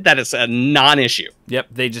accepted that it's a non-issue. Yep,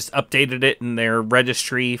 they just updated it in their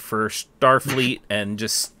registry for Starfleet and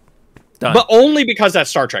just done. But only because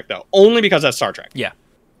that's Star Trek, though. Only because that's Star Trek. Yeah.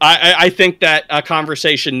 I think that a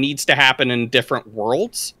conversation needs to happen in different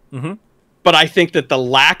worlds. Mm-hmm. But I think that the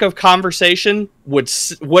lack of conversation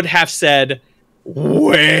would have said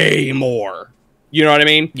way more. You know what I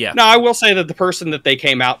mean? Yeah. Now, I will say that the person that they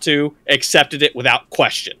came out to accepted it without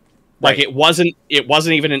question. Like, Right. it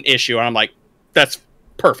wasn't even an issue. And I'm like, that's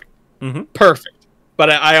perfect. Mm-hmm. Perfect. But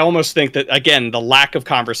I almost think that, again, the lack of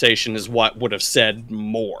conversation is what would have said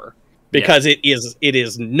more. Because it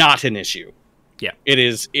is not an issue. Yeah. It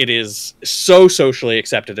is so socially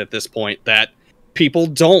accepted at this point that people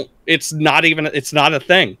don't. It's not a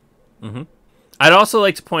thing. Mm-hmm. I'd also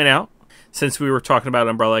like to point out, since we were talking about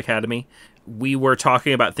Umbrella Academy, we were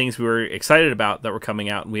talking about things we were excited about that were coming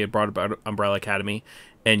out, and we had brought about Umbrella Academy,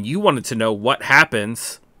 and you wanted to know what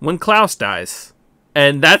happens when Klaus dies.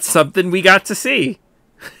 And that's something we got to see.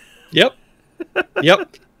 Yep.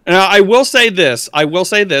 Yep. Now, I will say this. I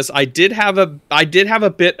did have a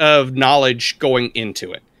bit of knowledge going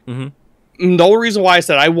into it. Mm-hmm. The only reason why I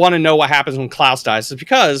said I want to know what happens when Klaus dies is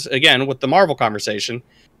because, again, with the Marvel conversation,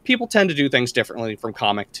 people tend to do things differently from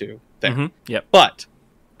comic to thing. Mm-hmm. Yep. But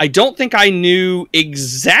I don't think I knew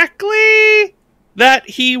exactly that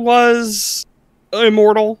he was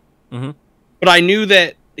immortal. Mm-hmm. But I knew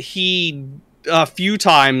that he a few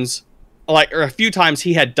times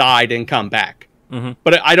he had died and come back. Mm-hmm.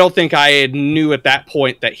 But I don't think I knew at that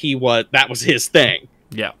point that that was his thing.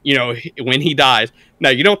 Yeah. You know, when he dies. Now,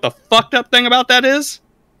 you know what the fucked up thing about that is?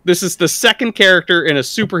 This is the second character in a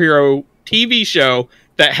superhero TV show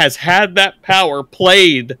that has had that power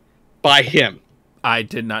played by him. I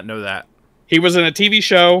did not know that. He was in a TV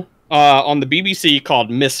show on the BBC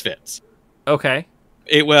called Misfits. Okay.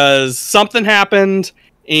 It was something happened,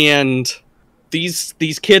 and these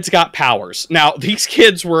kids got powers. Now, these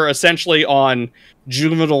kids were essentially on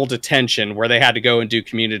juvenile detention where they had to go and do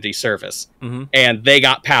community service. Mm-hmm. And they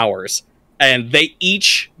got powers. And they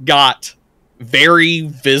each got very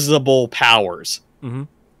visible powers. Mm-hmm.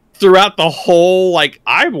 Throughout the whole, like,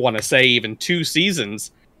 I want to say even 2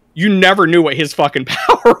 seasons, you never knew what his fucking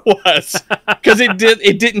power was. Because it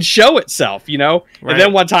didn't show itself, you know? Right. And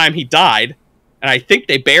then one time he died, and I think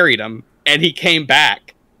they buried him, and he came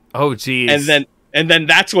back. Oh, geez. And then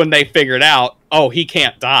that's when they figured out, oh, he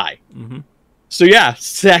can't die. Mm-hmm. So yeah,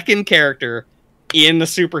 second character in the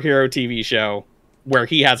superhero TV show where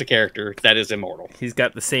he has a character that is immortal. He's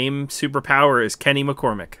got the same superpower as Kenny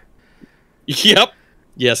McCormick. Yep.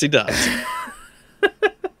 Yes, he does.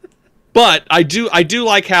 But I do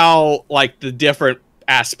like how, like, the different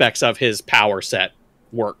aspects of his power set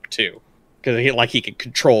work too. Because he can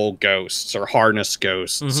control ghosts or harness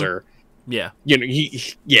ghosts. Mm-hmm. Or yeah, you know,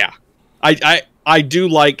 I do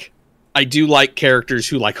like characters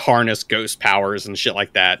who like harness ghost powers and shit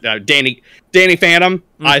like that. Danny Phantom,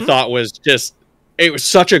 mm-hmm. I thought was it was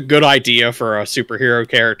such a good idea for a superhero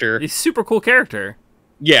character. He's a super cool character.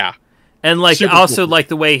 Yeah, and like super also cool. like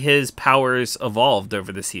the way his powers evolved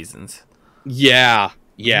over the seasons. Yeah,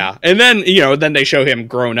 and then then they show him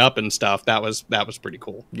grown up and stuff. That was pretty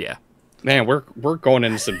cool. Yeah, man, we're going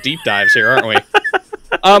into some deep dives here, aren't we?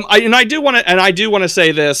 I do want to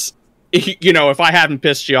say this. You know, if I haven't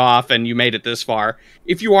pissed you off and you made it this far,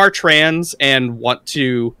 if you are trans and want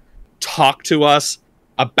to talk to us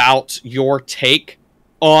about your take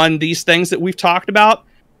on these things that we've talked about,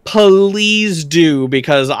 please do,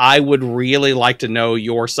 because I would really like to know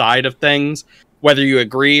your side of things, whether you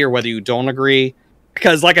agree or whether you don't agree.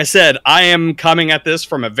 Because, like I said, I am coming at this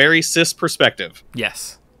from a very cis perspective.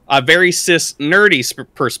 Yes. A very cis nerdy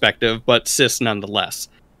perspective, but cis nonetheless.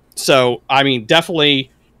 So, I mean,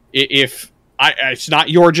 definitely, it's not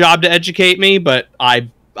your job to educate me, but I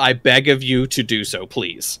beg of you to do so,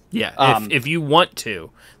 please. Yeah, if you want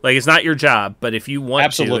to. Like, it's not your job, but if you want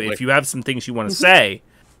absolutely. to, if you have some things you want to say,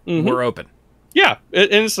 mm-hmm. we're open. Yeah,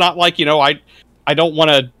 and it's not like, I don't want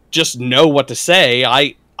to just know what to say.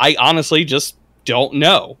 I honestly just don't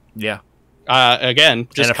know. Yeah. Again,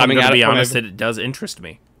 just and if coming I'm at be it from honest, it does interest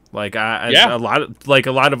me. Like yeah. a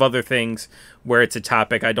lot of other things where it's a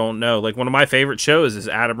topic I don't know. Like one of my favorite shows is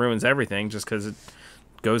Adam Ruins Everything, just because it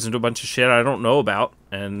goes into a bunch of shit I don't know about,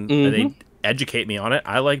 and mm-hmm. they educate me on it.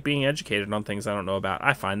 I like being educated on things I don't know about.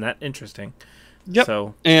 I find that interesting. Yep.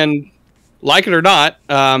 So, and like it or not,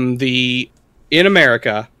 in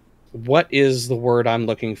America, what is the word I'm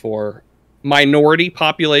looking for? Minority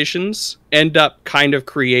populations end up kind of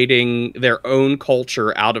creating their own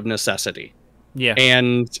culture out of necessity. yeah.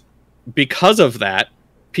 And because of that,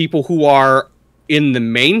 people who are in the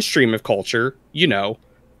mainstream of culture,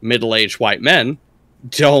 middle-aged white men,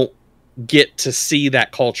 don't get to see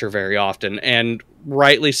that culture very often. And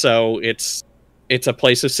rightly so. It's a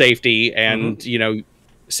place of safety, and,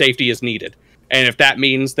 safety is needed. And if that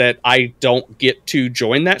means that I don't get to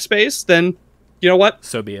join that space, then you know what?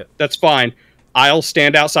 So be it. That's fine. I'll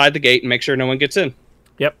stand outside the gate and make sure no one gets in.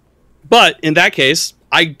 Yep. But in that case,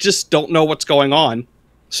 I just don't know what's going on.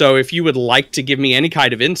 So if you would like to give me any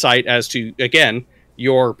kind of insight as to, again,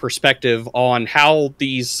 your perspective on how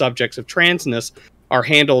these subjects of transness are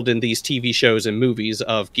handled in these TV shows and movies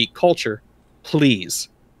of geek culture, please.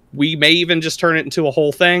 We may even just turn it into a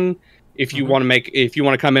whole thing. If you want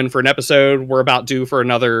to come in for an episode, we're about due for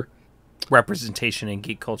another representation in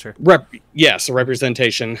geek culture. Yes, a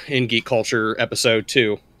representation in geek culture episode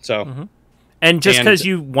 2. So, and just because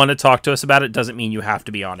you want to talk to us about it doesn't mean you have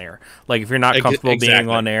to be on air. Like if you're not comfortable being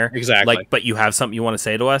on air, but you have something you want to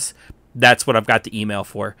say to us, that's what I've got the email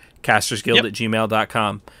for,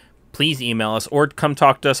 castersguild@gmail.com. Please email us or come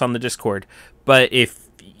talk to us on the Discord. But if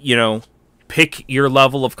pick your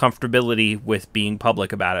level of comfortability with being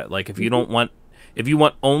public about it. Like if you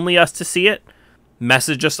want only us to see it,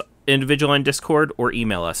 message us individual on Discord or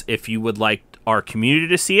email us. If you would like our community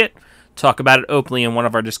to see it, talk about it openly in one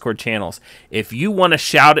of our Discord channels. If you want to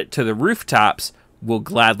shout it to the rooftops, we'll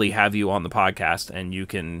gladly have you on the podcast and you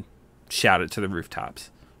can shout it to the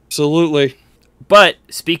rooftops. Absolutely. But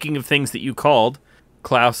speaking of things that you called,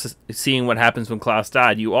 Klaus, seeing what happens when Klaus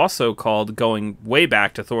died, you also called, going way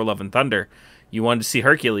back to Thor Love and Thunder, you wanted to see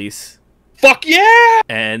Hercules. Fuck yeah!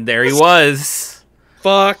 And there he was.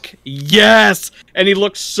 Fuck yes! And he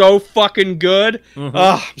looks so fucking good.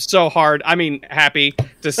 Oh, so hard. I mean, happy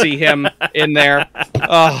to see him in there.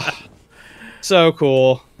 Oh, so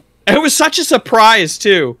cool. And it was such a surprise,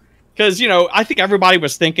 too. Because, I think everybody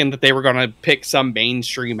was thinking that they were going to pick some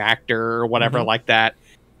mainstream actor or whatever like that.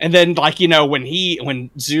 And then, when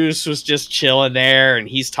Zeus was just chilling there and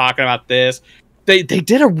he's talking about this, they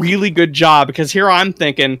did a really good job, because here I'm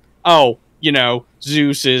thinking,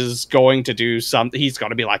 Zeus is going to do something. He's going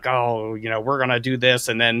to be like, we're going to do this.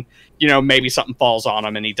 And then, maybe something falls on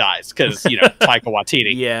him and he dies because, Taika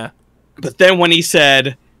Waititi. Yeah. But then when he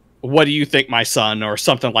said, "What do you think, my son?" or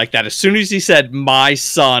something like that, as soon as he said "my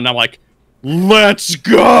son," I'm like, let's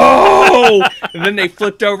go. And then they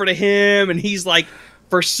flipped over to him and he's like,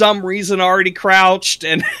 for some reason, already crouched,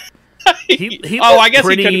 and I guess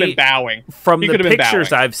he could have been bowing. From the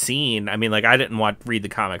pictures I've seen, I mean, I didn't read the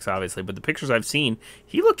comics, obviously, but the pictures I've seen,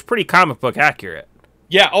 he looked pretty comic book accurate.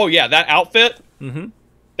 Yeah, that outfit, that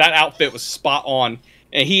outfit was spot on,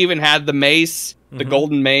 and he even had the mace, the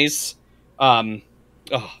golden mace.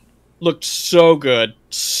 Looked so good,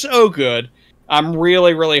 so good. I'm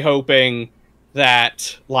really, really hoping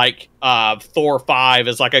that Thor 5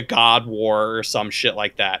 is like a God War or some shit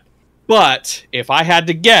like that. But if I had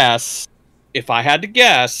to guess,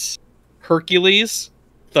 Hercules,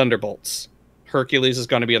 Thunderbolts. Hercules is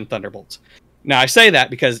going to be in Thunderbolts. Now I say that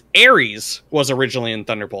because Ares was originally in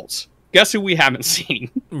Thunderbolts. Guess who we haven't seen?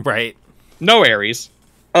 Right. No Ares.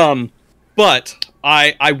 But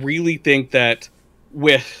I really think that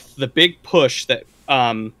with the big push that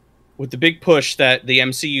the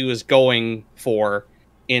MCU is going for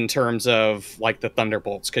in terms of the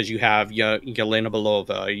Thunderbolts, because you have Yelena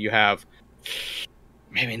Belova, you have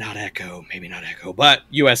maybe not Echo, but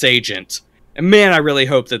US Agent. And man, I really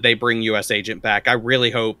hope that they bring US Agent back. I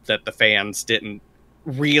really hope that the fans didn't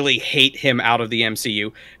really hate him out of the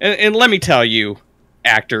MCU. And let me tell you,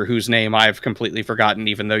 actor whose name I've completely forgotten,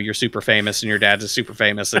 even though you're super famous and your dad is super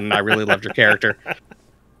famous and I really loved your character.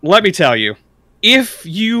 Let me tell you, if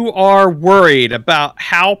you are worried about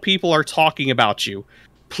how people are talking about you,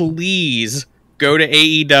 please go to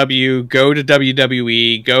AEW, go to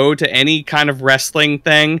WWE, go to any kind of wrestling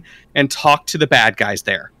thing and talk to the bad guys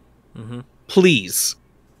there. Please.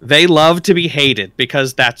 They love to be hated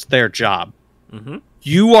because that's their job.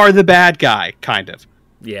 You are the bad guy, kind of.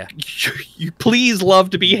 Yeah. You please love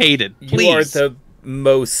to be hated. Please. You are the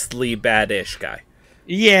mostly badish guy.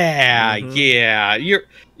 Yeah, yeah. You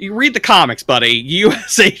read the comics, buddy.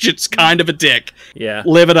 US Agent's kind of a dick. Yeah.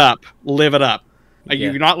 Live it up. Live it up. Yeah.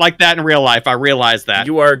 You're not like that in real life. I realize that.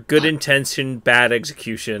 You are good intention, bad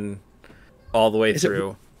execution all the way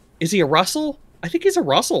through. Is he a Russell? I think he's a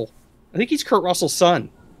Russell. I think he's Kurt Russell's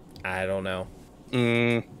son. I don't know.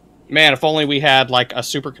 Man, if only we had a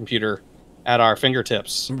supercomputer at our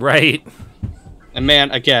fingertips. Right. And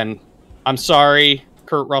man, again, I'm sorry,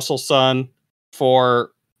 Kurt Russell's son,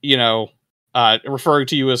 for, referring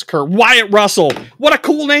to you as Kurt. Wyatt Russell. What a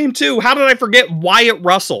cool name, too. How did I forget Wyatt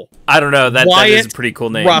Russell? I don't know. That is a pretty cool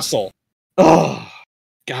name. Russell. Oh,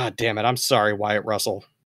 God damn it. I'm sorry, Wyatt Russell.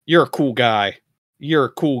 You're a cool guy. You're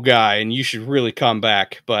a cool guy, and you should really come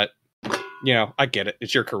back. But, you know, I get it.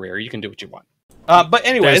 It's your career. You can do what you want. But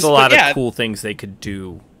anyways, there's a lot of cool things they could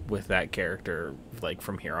do with that character, like,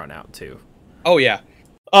 from here on out, too. Oh, yeah.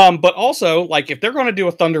 But also, like, if they're going to do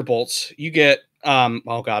a Thunderbolts, you get...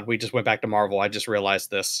 oh, God, we just went back to Marvel. I just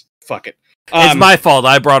realized this. Fuck it. It's my fault.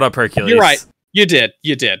 I brought up Hercules. You're right. You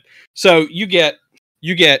did. So you get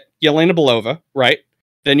Yelena Belova, right?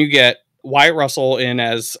 Then you get Wyatt Russell in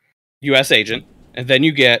as U.S. agent, and then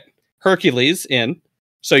you get Hercules in.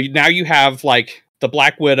 So now you have like the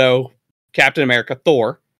Black Widow, Captain America,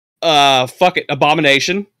 Thor. Fuck it,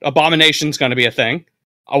 Abomination. Abomination's going to be a thing.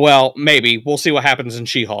 Well, maybe we'll see what happens in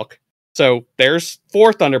She-Hulk. So there's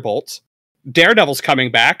 4 Thunderbolts. Daredevil's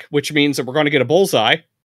coming back, which means that we're going to get a Bullseye.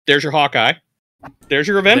 There's your Hawkeye. There's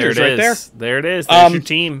your Avengers right there. There it is. There's your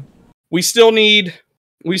team. We still need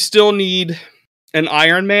an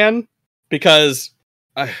Iron Man because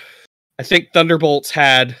I think Thunderbolts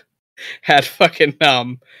had fucking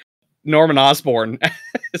Norman Osborn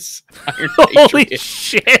as Iron Holy Patriot.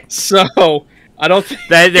 shit! So I don't think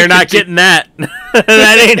that they're not getting that.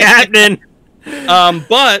 That ain't happening.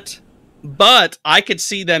 But I could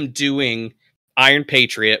see them doing Iron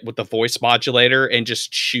Patriot with the voice modulator and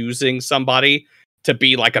just choosing somebody to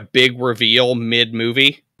be like a big reveal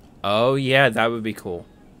mid-movie. Oh yeah, that would be cool.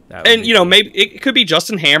 And you know, maybe it could be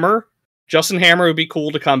Justin Hammer. Justin Hammer would be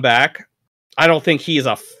cool to come back. I don't think he's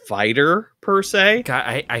a fighter per se.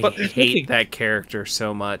 God, I hate that character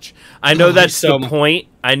so much. I know that's the point.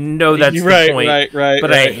 I know that's the point. Right.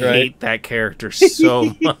 But I hate that character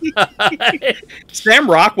so much.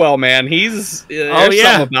 Sam Rockwell, man, there's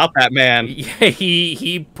something about that man. Yeah,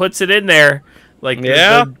 he puts it in there. Like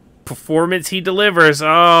the performance he delivers.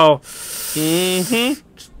 Oh,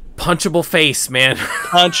 punchable face, man.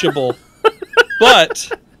 Punchable.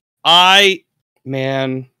 But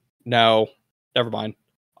no. Never mind.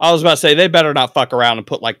 I was about to say, they better not fuck around and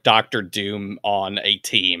put, like, Doctor Doom on a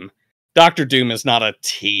team. Doctor Doom is not a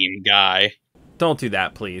team guy. Don't do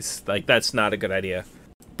that, please. Like, that's not a good idea.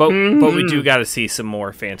 But we do got to see some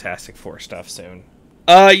more Fantastic Four stuff soon.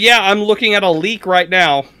 Yeah, I'm looking at a leak right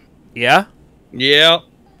now. Yeah? Yeah.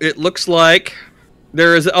 It looks like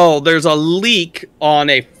there's a leak on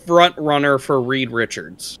a front runner for Reed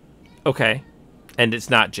Richards. Okay. And it's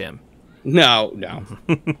not Jim. No.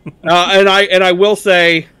 And I will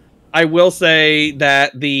say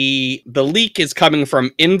that the leak is coming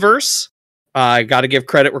from Inverse. I got to give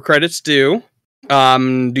credit where credit's due.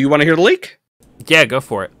 Do you want to hear the leak? Yeah, go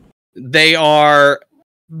for it. They are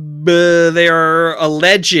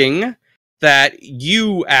alleging that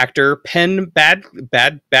actor Penn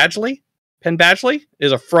Badgley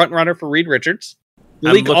is a front runner for Reed Richards.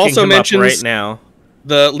 The leak also mentions right now.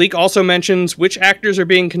 The leak also mentions which actors are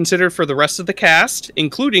being considered for the rest of the cast,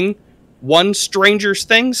 including one Stranger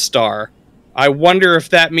Things star. I wonder if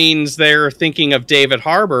that means they're thinking of David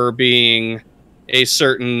Harbour being a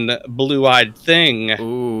certain blue-eyed thing.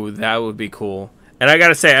 Ooh, that would be cool. And I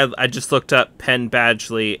gotta say, I just looked up Penn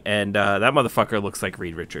Badgley, and that motherfucker looks like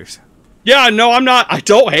Reed Richards. Yeah, no, I'm not. I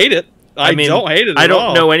don't hate it. I don't hate it at all. I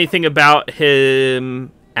don't know anything about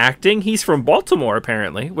him acting. He's from Baltimore,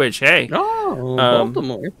 apparently, which, hey. Oh,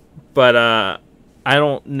 Baltimore. But I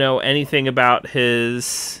don't know anything about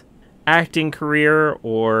his acting career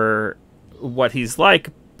or what he's like,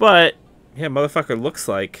 but yeah, motherfucker looks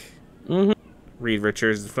like Reed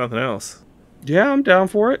Richards, if nothing else. Yeah, I'm down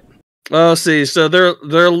for it. Let's see. So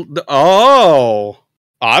oh,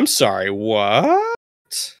 I'm sorry. What?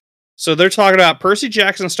 So they're talking about Percy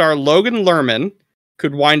Jackson star Logan Lerman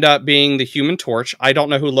could wind up being the Human Torch. I don't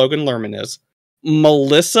know who Logan Lerman is.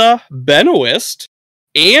 Melissa Benoist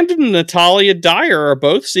and Natalia Dyer are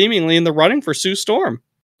both seemingly in the running for Sue Storm.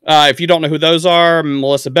 If you don't know who those are,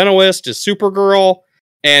 Melissa Benoist is Supergirl,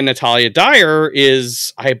 and Natalia Dyer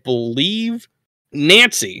is, I believe,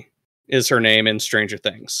 Nancy is her name in Stranger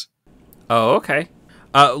Things. Oh, okay.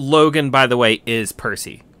 Logan, by the way, is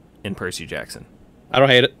Percy in Percy Jackson. I don't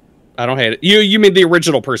hate it. You mean the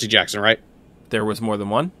original Percy Jackson, right? There was more than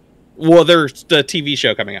one? Well, there's the TV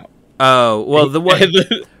show coming out. Oh, well, the one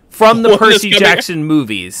from the Percy Jackson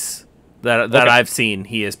movies that I've seen,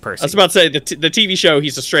 he is Percy. I was about to say, the TV show,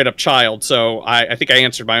 he's a straight-up child, so I think I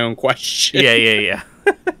answered my own question. Yeah.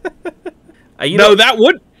 You know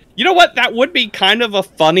what? That would be kind of a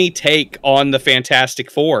funny take on the Fantastic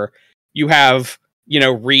Four. You have,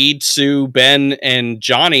 Reed, Sue, Ben, and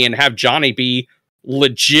Johnny, and have Johnny be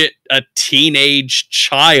legit a teenage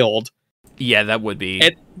child. Yeah, that would be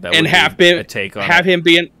a take on have him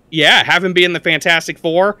be in the Fantastic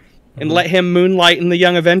Four and let him moonlight in the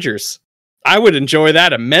Young Avengers. I would enjoy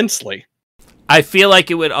that immensely. I feel like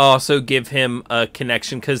it would also give him a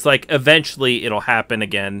connection because, like, eventually it'll happen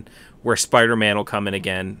again where Spider-Man will come in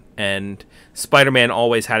again, and Spider-Man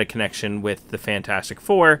always had a connection with the Fantastic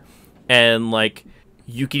Four, and, like,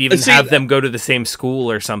 you could even have them go to the same school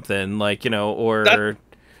or something, like, you know, or...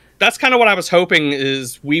 That's kind of what I was hoping,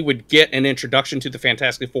 is we would get an introduction to the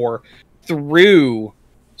Fantastic Four through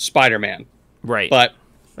Spider-Man. Right. But,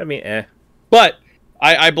 I mean, But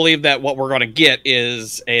I believe that what we're going to get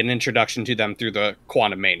is an introduction to them through the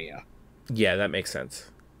Quantum Mania. Yeah, that makes sense.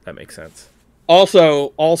 That makes sense.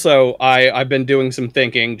 Also, I've been doing some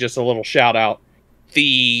thinking, just a little shout out.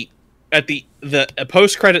 At the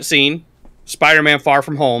post-credit scene, Spider-Man Far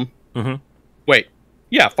From Home. Far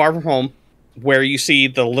From Home, where you see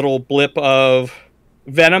the little blip of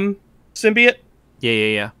Venom symbiote.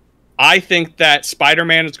 Yeah. I think that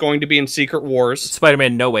Spider-Man is going to be in Secret Wars.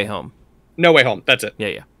 Spider-Man No Way Home. No Way Home, that's it.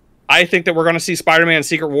 Yeah. I think that we're going to see Spider-Man in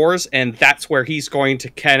Secret Wars, and that's where he's going to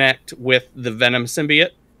connect with the Venom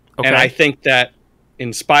symbiote. Okay. And I think that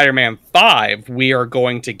in Spider-Man 5, we are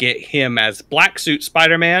going to get him as Black Suit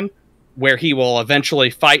Spider-Man, where he will eventually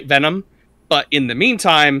fight Venom. But in the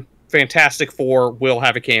meantime, Fantastic Four will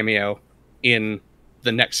have a cameo in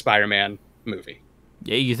the next Spider-Man movie.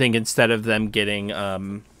 Yeah, you think instead of them getting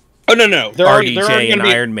no. RDJ and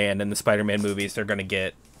Iron Man in the Spider-Man movies, they're going to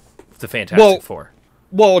get the Fantastic Four.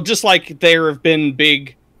 Well, just like there have been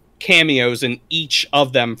big cameos in each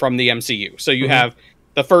of them from the MCU. So you have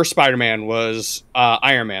the first Spider-Man was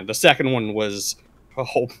Iron Man. The second one was,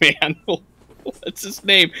 oh man, what's his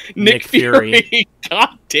name? Nick Fury.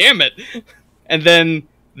 God damn it. And then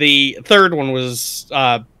the third one was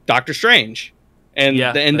Doctor Strange. And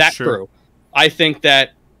that crew. I think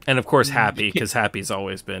that... And of course Happy, because Happy's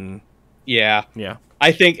always been... Yeah.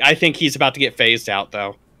 I think he's about to get phased out,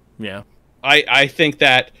 though. Yeah. I think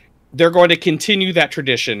that they're going to continue that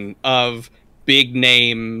tradition of big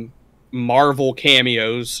name Marvel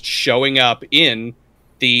cameos showing up in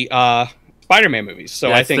the Spider-Man movies.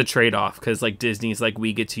 So I think the trade-off, because like Disney's like,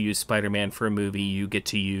 we get to use Spider-Man for a movie, you get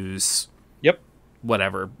to use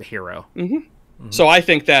whatever hero. So I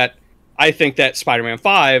think that Spider-Man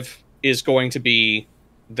 5 is going to be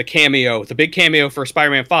the cameo, the big cameo for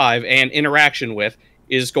Spider-Man 5 and interaction with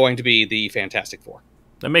is going to be the Fantastic Four.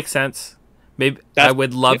 That makes sense. Maybe I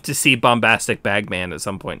would love to see Bombastic Bagman at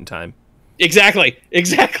some point in time. Exactly.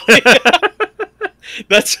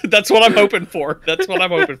 That's what I'm hoping for.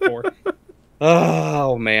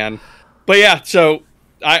 Oh man. But yeah, so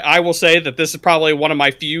I will say that this is probably one of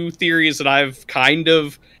my few theories that I've kind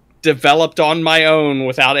of developed on my own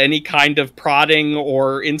without any kind of prodding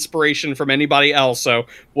or inspiration from anybody else. So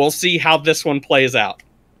we'll see how this one plays out.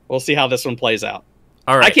 All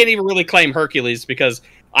right. I can't even really claim Hercules because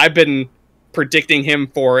I've been predicting him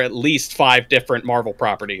for at least 5 different Marvel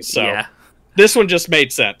properties. So this one just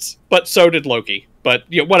made sense. But so did Loki. But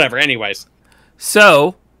whatever. Anyways.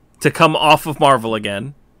 So, to come off of Marvel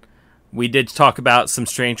again, we did talk about some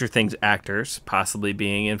Stranger Things actors possibly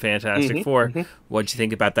being in Fantastic Four. What'd you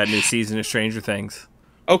think about that new season of Stranger Things?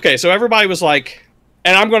 Okay, so everybody was like,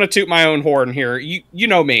 and I'm going to toot my own horn here. You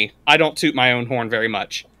know me. I don't toot my own horn very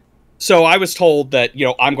much. So I was told that,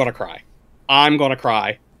 I'm going to cry. I'm going to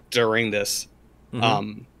cry during this.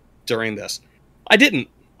 I didn't.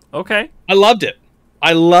 Okay. I loved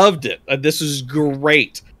it. This is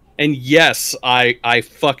great. And yes, I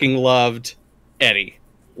fucking loved Eddie.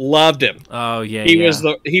 Loved him. Oh yeah. He was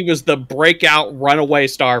the breakout runaway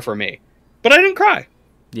star for me. But I didn't cry.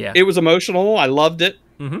 Yeah. It was emotional. I loved it.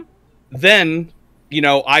 Then,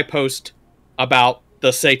 I post about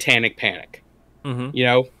the Satanic Panic.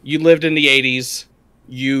 You lived in the 80s.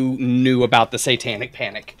 You knew about the Satanic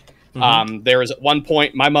Panic. There was at one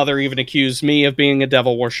point, my mother even accused me of being a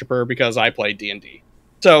devil worshiper because I played D&D.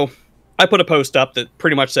 So I put a post up that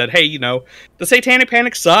pretty much said, hey, the Satanic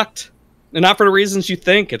Panic sucked. And not for the reasons you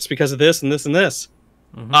think. It's because of this and this and this.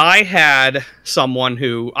 I had someone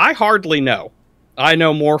who I hardly know. I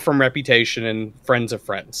know more from reputation and friends of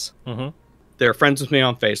friends. They're friends with me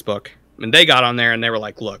on Facebook. And they got on there and they were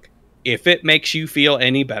like, look, if it makes you feel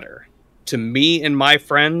any better, to me and my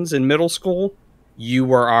friends in middle school, you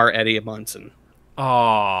were our Eddie Munson.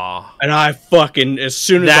 Aww. And I fucking, as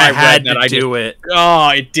soon as I read that, I do it. Oh,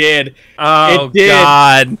 it did. Oh, it did.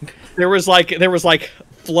 God. There was like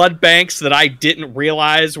flood banks that I didn't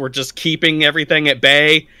realize were just keeping everything at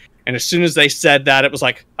bay. And as soon as they said that, it was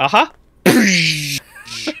like,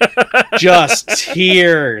 just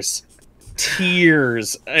tears.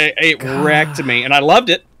 It wrecked me. And I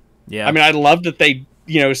loved it. Yeah. I mean, I loved that they,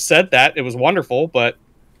 said that. It was wonderful, but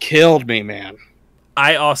killed me, man.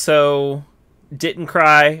 I also didn't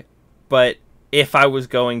cry, but if I was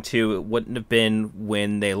going to, it wouldn't have been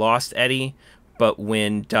when they lost Eddie, but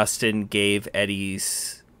when Dustin gave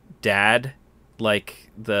Eddie's dad, like,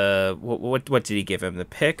 the... What did he give him? The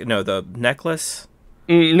pick? No, the necklace?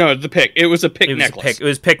 No, the pick. It was a pick necklace. It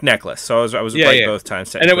was pick necklace. So I was right both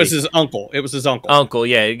times. And it was his uncle. Uncle,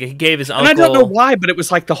 yeah. He gave his uncle. And I don't know why, but it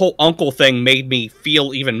was like the whole uncle thing made me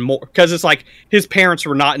feel even more, because it's like his parents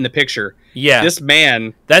were not in the picture. Yeah, this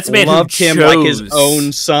man loved him like his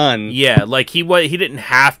own son. Yeah, like he didn't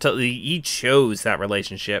have to. He chose that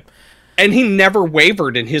relationship, and he never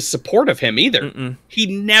wavered in his support of him either. He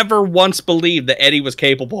never once believed that Eddie was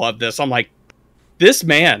capable of this. I'm like, this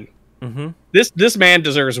man. This man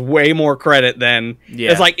deserves way more credit than... Yeah.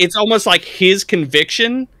 It's like, it's almost like his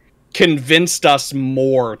conviction convinced us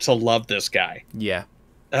more to love this guy. Yeah.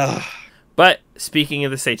 Ugh. But speaking of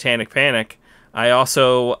the Satanic Panic, I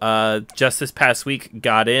also just this past week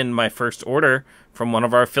got in my first order from one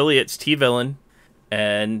of our affiliates, T-Villain,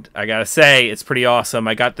 and I gotta say, it's pretty awesome.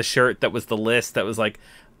 I got the shirt that was the list that was like,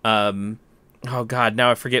 oh god, now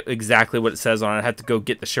I forget exactly what it says on it. I had to go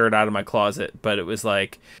get the shirt out of my closet, but it was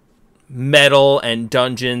like Metal and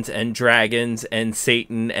Dungeons and Dragons and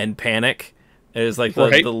Satan and Panic. It was like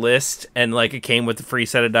the list, and like it came with a free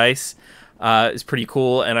set of dice. It's pretty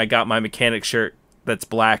cool, and I got my mechanic shirt that's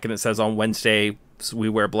black, and it says on Wednesday we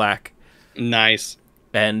wear black. Nice.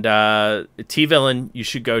 And T-Villain, you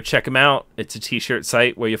should go check them out. It's a t-shirt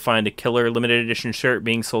site where you find a killer limited edition shirt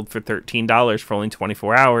being sold for $13 for only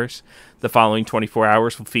 24 hours. The following 24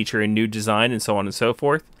 hours will feature a new design and so on and so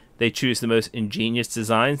forth. They choose the most ingenious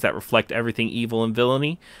designs that reflect everything evil and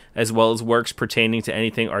villainy, as well as works pertaining to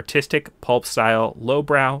anything artistic, pulp style,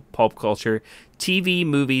 lowbrow, pulp culture, TV,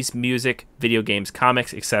 movies, music, video games,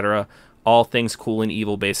 comics, etc. All things cool and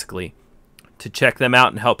evil, basically. To check them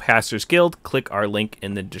out and help Pastors Guild, click our link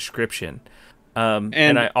in the description.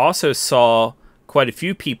 And I also saw quite a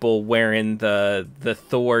few people wearing the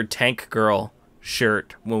Thor Tank Girl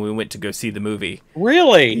shirt when we went to go see the movie.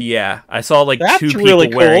 Really? Yeah, I saw like That's 2 people really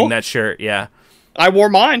cool. wearing that shirt. Yeah, I wore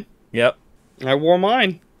mine. Yep, I wore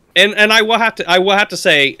mine. And I will have to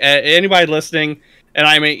say, anybody listening, and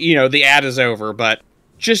I mean, the ad is over, but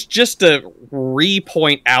just to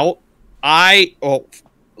re-point out,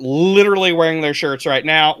 literally wearing their shirts right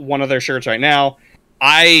now, one of their shirts right now.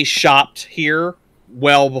 I shopped here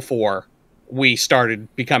well before we started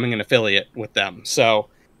becoming an affiliate with them, so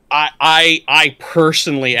I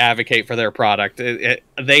personally advocate for their product.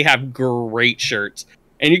 They have great shirts,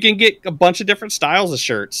 and you can get a bunch of different styles of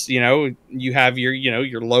shirts. You have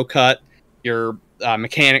your low cut, your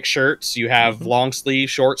mechanic shirts. You have long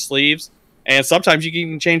sleeves, short sleeves, and sometimes you can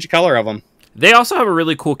even change the color of them. They also have a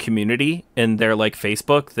really cool community in their like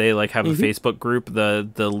Facebook. They like have a Facebook group,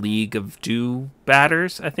 the League of Do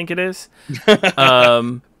Batters, I think it is.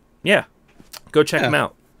 Yeah, go check them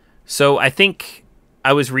out. So I think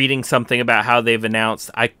I was reading something about how they've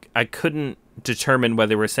announced. I couldn't determine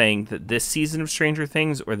whether we're saying that this season of Stranger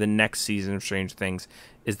Things or the next season of Stranger Things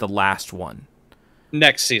is the last one.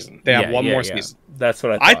 Next season. They have one more season. That's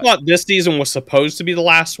what I thought this season was supposed to be the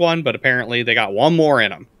last one, but apparently they got one more in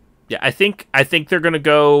them. Yeah, I think they're going to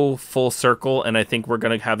go full circle, and I think we're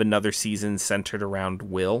going to have another season centered around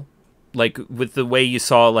Will. Like, with the way you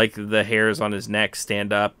saw, like, the hairs on his neck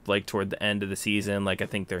stand up, like, toward the end of the season, like, I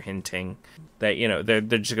think they're hinting that, they're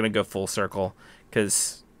just going to go full circle,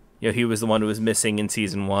 because, he was the one who was missing in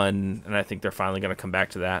season 1, and I think they're finally going to come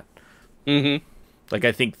back to that. Like,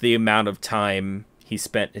 I think the amount of time he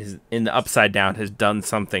spent in the Upside Down has done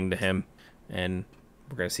something to him, and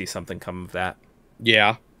we're going to see something come of that.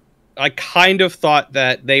 Yeah. I kind of thought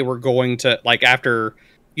that they were going to, like, after,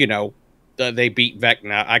 they beat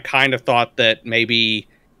Vecna, I kind of thought that maybe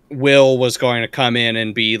Will was going to come in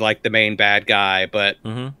and be, like, the main bad guy, but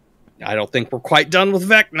I don't think we're quite done with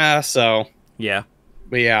Vecna, so... Yeah.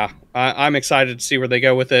 But yeah, I'm excited to see where they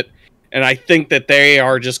go with it, and I think that they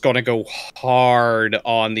are just going to go hard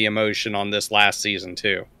on the emotion on this last season,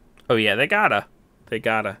 too. Oh, yeah, they gotta.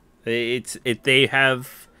 They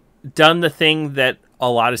have done the thing that a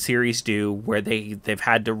lot of series do, where they've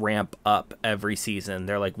had to ramp up every season.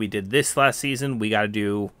 They're like, we did this last season, we got to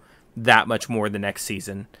do that much more the next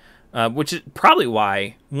season, which is probably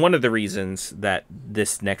why one of the reasons that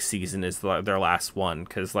this next season is their last one,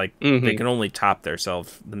 because like they can only top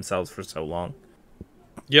themselves for so long.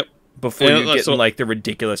 Yep. Before you get in like the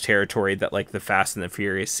ridiculous territory that like the Fast and the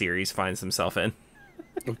Furious series finds themselves in.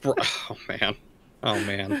 Oh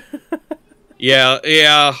man. Yeah.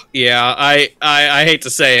 I hate to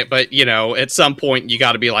say it, but you know, at some point you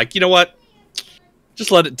got to be like, you know what?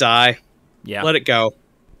 Just let it die. Yeah. Let it go.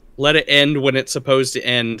 Let it end when it's supposed to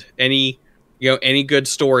end. Any good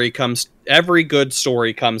story every good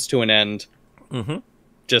story comes to an end. Mm-hmm.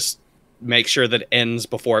 Just make sure that it ends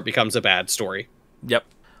before it becomes a bad story. Yep.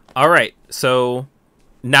 All right. So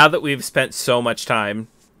now that we've spent so much time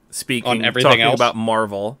talking about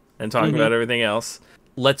Marvel and talking about everything else,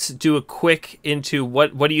 let's do a quick into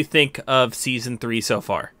what do you think of season 3 so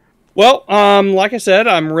far? Well, like I said,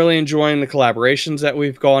 I'm really enjoying the collaborations that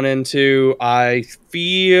we've gone into. I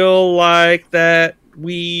feel like that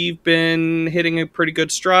we've been hitting a pretty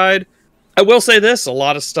good stride. I will say this: a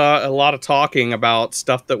lot of talking about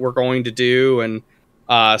stuff that we're going to do and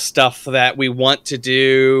stuff that we want to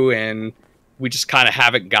do, and we just kind of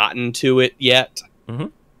haven't gotten to it yet. Mm-hmm.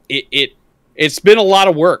 It's been a lot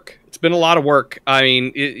of work. It's been a lot of work. I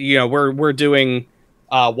mean, we're doing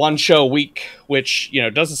one show a week, which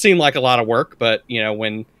doesn't seem like a lot of work, but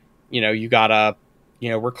when you gotta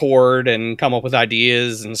record and come up with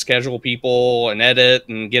ideas and schedule people and edit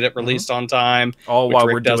and get it released on time, all while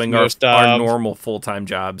we're doing our normal full-time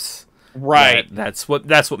jobs. Right. That's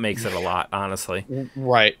what makes it a lot, honestly.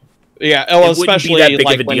 Right. Yeah. Well, it wouldn't be that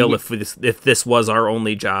big of a deal if this was our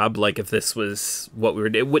only job. Like if this was what we were,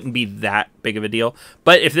 it wouldn't be that big of a deal.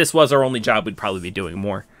 But if this was our only job, we'd probably be doing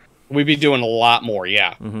more. We'd be doing a lot more.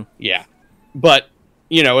 Yeah. Mm-hmm. Yeah. But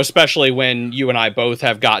especially when you and I both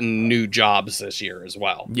have gotten new jobs this year as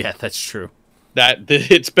well. Yeah, that's true.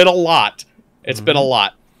 It's been a lot. It's been a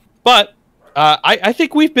lot. But I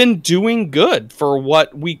think we've been doing good for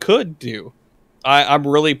what we could do. I'm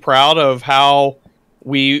really proud of how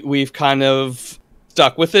we've kind of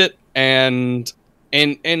stuck with it, and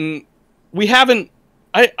we haven't.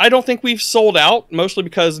 I don't think we've sold out, mostly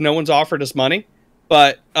because no one's offered us money.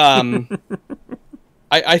 But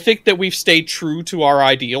I think that we've stayed true to our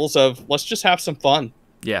ideals of let's just have some fun.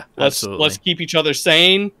 Yeah, absolutely. Let's keep each other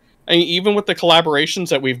sane. I mean, even with the collaborations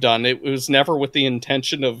that we've done, it was never with the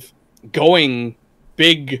intention of going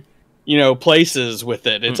big, places with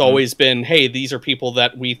it. It's always been, hey, these are people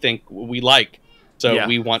that we think we like, so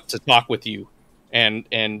we want to talk with you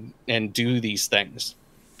and do these things.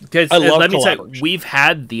 Because let me tell you, we've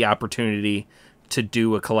had the opportunity to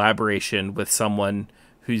do a collaboration with someone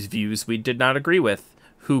whose views we did not agree with,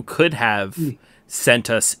 who could have sent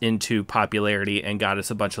us into popularity and got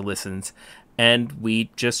us a bunch of listens, and we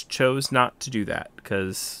just chose not to do that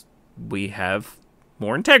because we have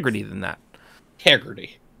more integrity than that.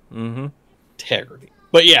 Integrity. Mm-hmm. Integrity.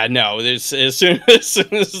 But yeah, no, as soon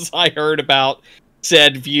as I heard about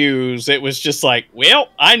said views, it was just like, well,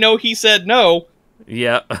 I know he said no.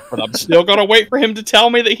 Yeah. But I'm still going to wait for him to tell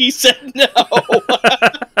me that he said no.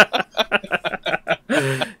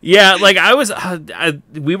 Yeah, like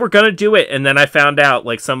we were going to do it, and then I found out,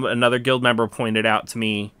 like another guild member pointed out to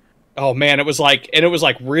me. Oh man, it was like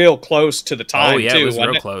real close to the time. Oh yeah, too, it was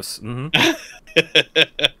real it? close. Mm-hmm.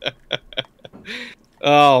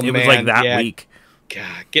 Oh, it was like that week.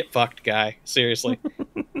 God, get fucked, guy. Seriously.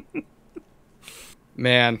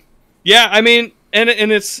 Man. Yeah, I mean, and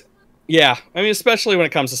it's, yeah, I mean, especially when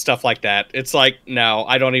it comes to stuff like that, it's like, no,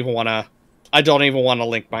 I don't even want to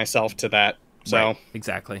link myself to that. So right,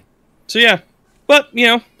 exactly. So yeah, but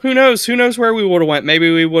who knows? Who knows where we would have went?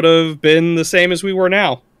 Maybe we would have been the same as we were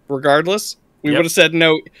now. Regardless, we would have said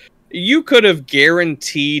no. You could have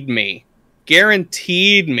guaranteed me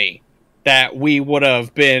that we would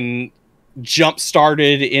have been jump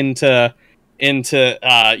started into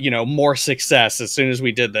more success as soon as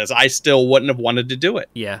we did this. I still wouldn't have wanted to do it.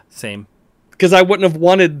 Yeah, same. Because I wouldn't have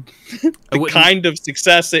wanted the kind of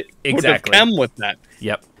success it would have come with that.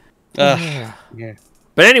 Yep. Yeah.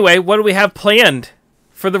 But anyway, what do we have planned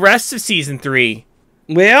for the rest of season 3?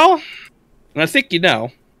 Well, I think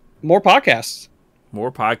more podcasts.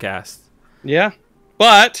 More podcasts. Yeah.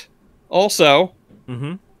 But also,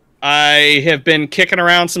 mm-hmm. I have been kicking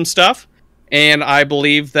around some stuff, and I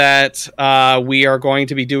believe that we are going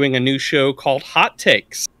to be doing a new show called Hot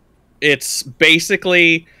Takes. It's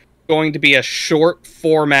basically going to be a short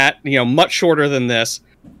format, much shorter than this.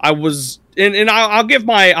 I'll give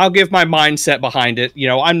my mindset behind it.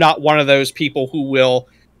 I'm not one of those people who will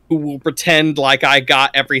pretend like I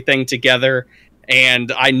got everything together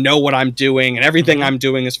and I know what I'm doing and everything I'm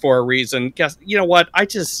doing is for a reason. Guess you know what?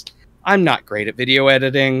 I'm not great at video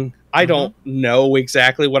editing. I don't know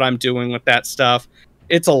exactly what I'm doing with that stuff.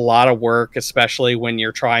 It's a lot of work, especially when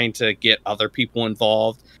you're trying to get other people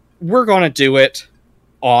involved. We're going to do it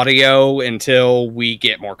audio until we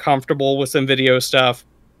get more comfortable with some video stuff.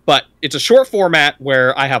 But it's a short format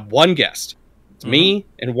where I have one guest. It's me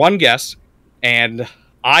and one guest. and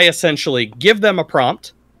I essentially give them a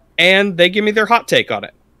prompt, and they give me their hot take on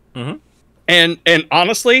it. Mm-hmm. And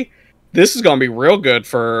honestly, this is going to be real good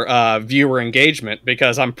for viewer engagement,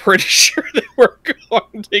 because I'm pretty sure that we're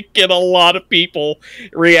going to get a lot of people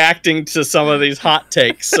reacting to some of these hot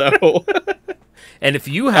takes. So, and if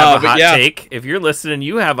you have a hot take, if you're listening, and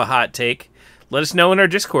you have a hot take, let us know in our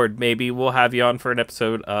Discord. Maybe we'll have you on for an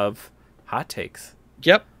episode of hot takes.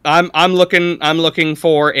 Yep, I'm looking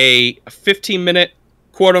for a 15-minute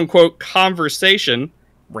quote unquote conversation.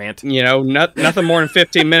 Rant. You know, nothing more than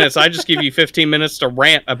 15 minutes. I just give you 15 minutes to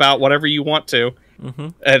rant about whatever you want to.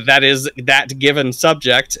 Mm-hmm. That is that given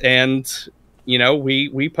subject, and you know,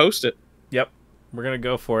 we post it. Yep, we're gonna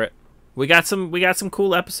go for it. We got some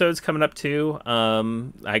cool episodes coming up too.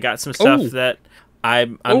 I got some stuff that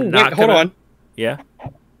I'm not. Hold on. Yeah.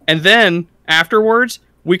 And then afterwards,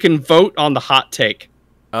 we can vote on the hot take.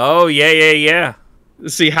 Oh yeah.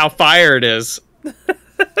 See how fire it is.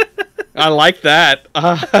 I like that.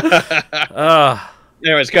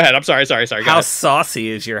 Anyways, go ahead. I'm sorry. Go how ahead. saucy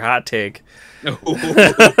is your hot take?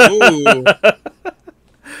 Ooh.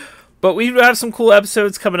 But we have some cool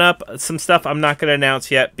episodes coming up. Some stuff I'm not going to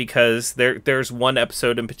announce yet, because there's one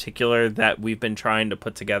episode in particular that we've been trying to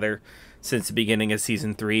put together since the beginning of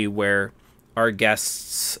season 3, where our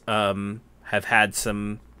guests have had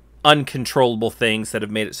some uncontrollable things that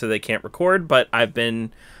have made it so they can't record. But I've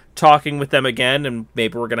been talking with them again, and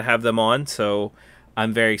maybe we're going to have them on, so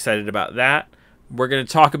I'm very excited about that. We're going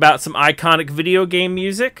to talk about some iconic video game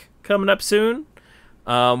music coming up soon.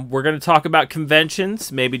 We're going to talk about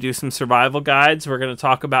conventions, maybe do some survival guides. We're going to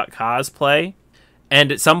talk about cosplay.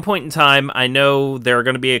 And at some point in time, I know there are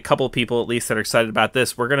going to be a couple of people at least that are excited about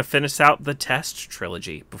this. We're going to finish out the Test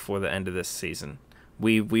trilogy before the end of this season.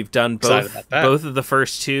 We've done both of the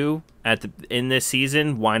first two in this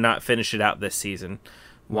season. Why not finish it out this season?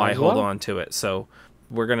 Why hold on to it? So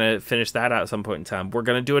we're going to finish that out at some point in time. We're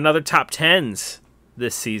going to do another top 10s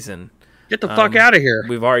this season. Get the fuck out of here.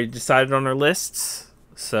 We've already decided on our lists.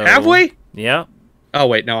 So have we? Yeah. Oh,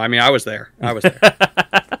 wait. No, I mean, I was there.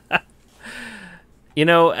 You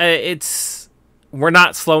know, we're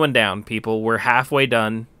not slowing down, people. We're halfway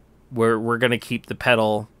done. We're going to keep the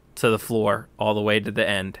pedal to the floor all the way to the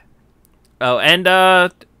end. Oh,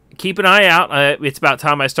 and keep an eye out. It's about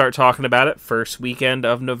time I start talking about it. First weekend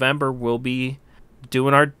of November, we'll be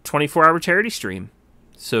doing our 24-hour charity stream.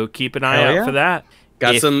 So keep an eye out for that.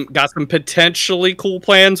 Got some potentially cool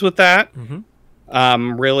plans with that. Mm-hmm.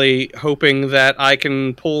 I'm really hoping that I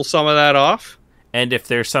can pull some of that off. And if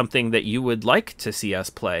there's something that you would like to see us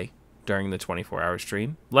play during the 24-hour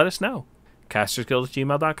stream, let us know.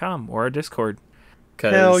 castersguild@gmail.com or our Discord.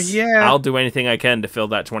 Hell yeah. I'll do anything I can to fill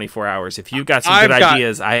that 24 hours. If you've got some good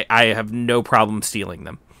ideas, I have no problem stealing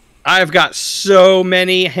them. I've got so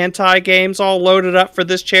many hentai games all loaded up for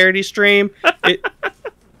this charity stream.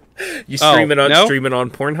 You stream it on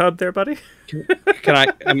Pornhub there, buddy? Can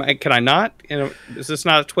I not? You know, is this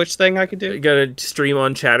not a Twitch thing I could do? You gotta stream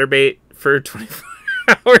on Chatterbait for 24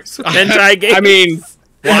 hours with hentai games. I mean,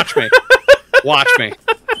 watch me. Watch me.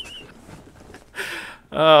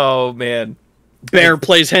 Oh, man. Bear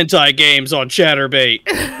plays hentai games on Chatterbait.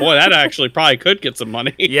 Boy, that actually probably could get some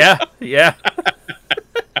money. Yeah.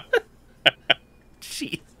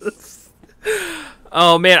 Jesus.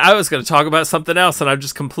 Oh, man, I was going to talk about something else, and I've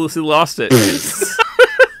just completely lost it.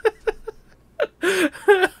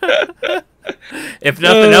 If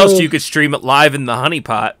nothing else, you could stream it live in the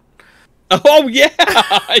honeypot. Oh, yeah,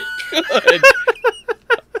 I could.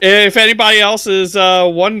 If anybody else is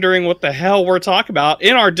wondering what the hell we're talking about,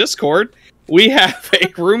 in our Discord, we have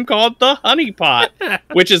a room called the Honeypot,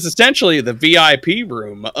 which is essentially the VIP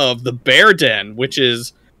room of the Bear Den, which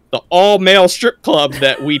is the all-male strip club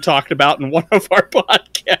that we talked about in one of our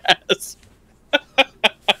podcasts.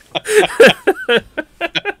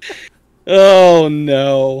 Oh,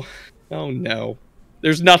 no. Oh, no.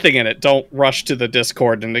 There's nothing in it. Don't rush to the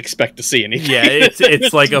Discord and expect to see anything. Yeah,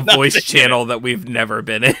 it's like a voice channel that we've never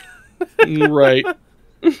been in. Right.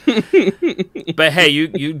 But hey,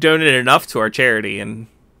 you donated enough to our charity, and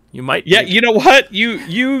you might. Yeah, you know what?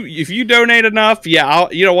 If you donate enough, yeah, I'll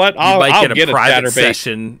get a private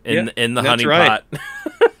session in the honeypot.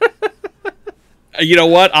 Right. You know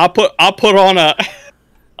what? I'll put on a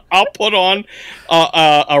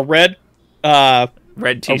red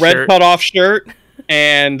t-shirt, a red cutoff shirt,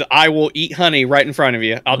 and I will eat honey right in front of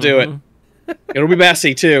you. I'll do it. It'll be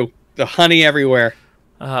messy too. The honey everywhere.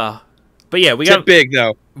 But yeah, we got big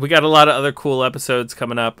though. We got a lot of other cool episodes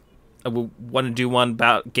coming up. We want to do one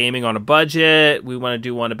about gaming on a budget. We want to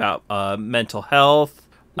do one about mental health.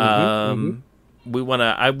 I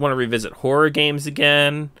want to revisit horror games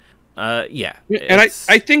again. Yeah. And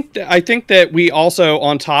I think that we also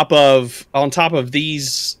on top of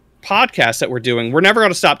these podcasts that we're doing, we're never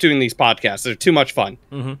going to stop doing these podcasts. They're too much fun.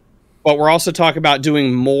 Mm-hmm. But we're also talking about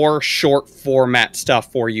doing more short format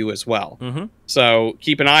stuff for you as well. Mm-hmm. So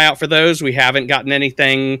keep an eye out for those. We haven't gotten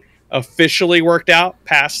anything officially worked out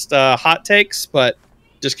past hot takes, but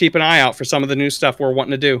just keep an eye out for some of the new stuff we're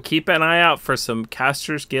wanting to do. Keep an eye out for some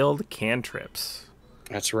Casters Guild cantrips.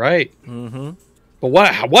 That's right. Mm-hmm. But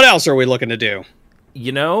what else are we looking to do?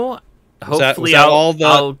 You know, hopefully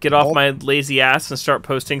I'll get off my lazy ass and start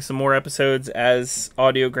posting some more episodes as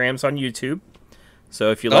audiograms on YouTube.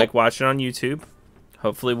 So if you like watching on YouTube,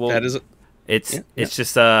 hopefully we'll... It's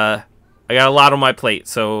just... I got a lot on my plate,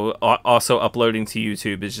 so also uploading to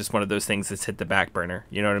YouTube is just one of those things that's hit the back burner.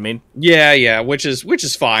 You know what I mean? Yeah, which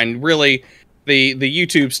is fine. Really, the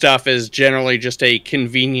YouTube stuff is generally just a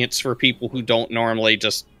convenience for people who don't normally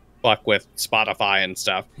just fuck with Spotify and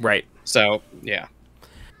stuff. Right. So, yeah.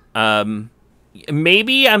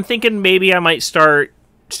 Maybe I might start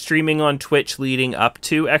streaming on Twitch leading up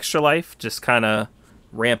to Extra Life, just kind of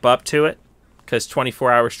ramp up to it, because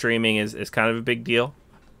 24-hour streaming is kind of a big deal.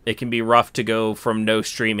 It can be rough to go from no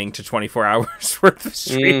streaming to 24 hours worth of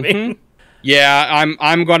streaming. Mm-hmm. Yeah,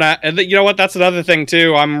 I'm gonna. You know what? That's another thing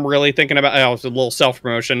too. I'm really thinking about. It's a little self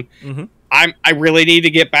promotion. Mm-hmm. I really need to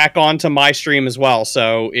get back onto my stream as well.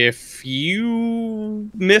 So if you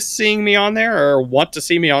miss seeing me on there or want to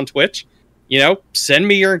see me on Twitch, send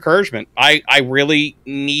me your encouragement. I really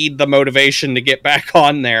need the motivation to get back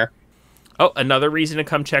on there. Oh, another reason to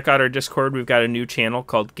come check out our Discord. We've got a new channel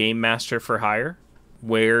called Game Master for Hire,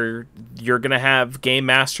 where you're going to have game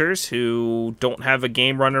masters who don't have a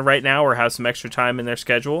game running right now or have some extra time in their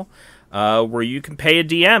schedule, where you can pay a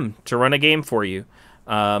DM to run a game for you.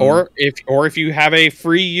 Or if you have a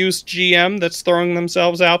free use GM that's throwing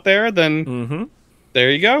themselves out there, then there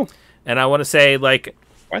you go. And I want to say, why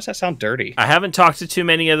does that sound dirty? I haven't talked to too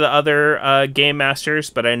many of the other game masters,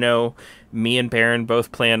 but I know me and Baron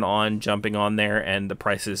both plan on jumping on there, and the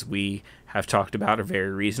prices we have talked about are very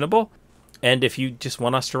reasonable. And if you just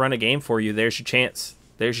want us to run a game for you, there's your chance.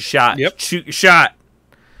 There's your shot. Yep. Shoot your shot.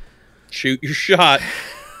 Shoot your shot.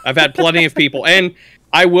 I've had plenty of people. And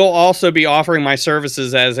I will also be offering my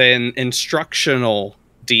services as an instructional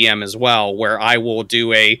DM as well, where I will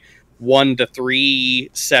do a 1 to 3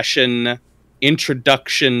 session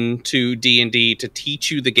introduction to D&D to teach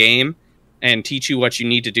you the game and teach you what you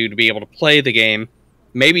need to do to be able to play the game.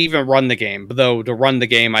 Maybe even run the game. Though to run the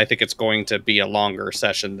game, I think it's going to be a longer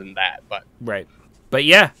session than that. But right. But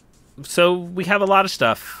yeah, so we have a lot of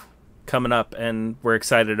stuff coming up, and we're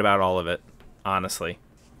excited about all of it, honestly.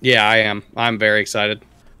 Yeah, I am. I'm very excited.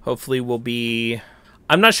 Hopefully we'll be...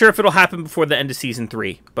 I'm not sure if it'll happen before the end of Season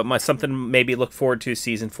 3, but something maybe look forward to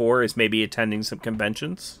Season 4 is maybe attending some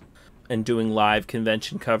conventions and doing live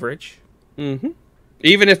convention coverage. Mm-hmm.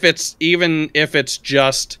 Even if it's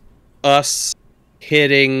just us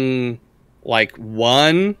hitting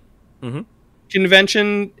one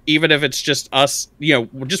convention, even if it's just us,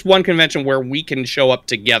 just one convention where we can show up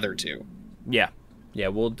together too. Yeah,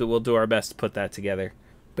 we'll do our best to put that together.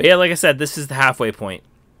 But yeah, like I said, this is the halfway point,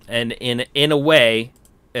 and in a way,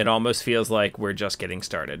 it almost feels like we're just getting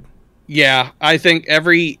started. Yeah, I think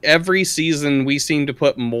every season we seem to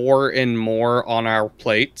put more and more on our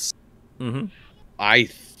plates. Mm-hmm. I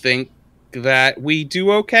think that we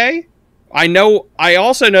do okay. I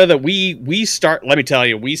also know that we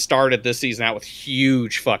started this season out with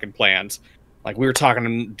huge fucking plans. We were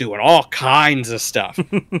doing all kinds of stuff.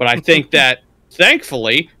 But I think that,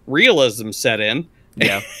 thankfully, realism set in.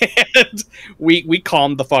 Yeah. And we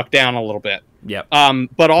calmed the fuck down a little bit. Yep.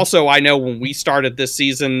 But also, I know when we started this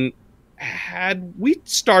season, had we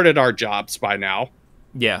started our jobs by now.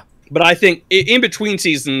 Yeah. But I think in between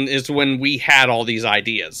season is when we had all these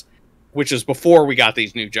ideas, which is before we got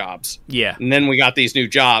these new jobs. Yeah. And then we got these new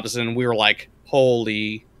jobs, and we were like,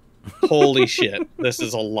 holy shit, this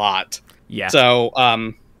is a lot. Yeah. So,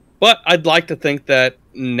 but I'd like to think that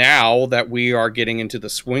now that we are getting into the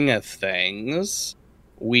swing of things,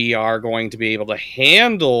 we are going to be able to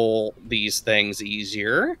handle these things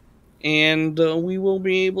easier, and we will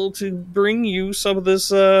be able to bring you some of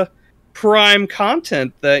this prime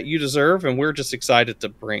content that you deserve, and we're just excited to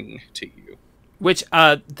bring to you. Which,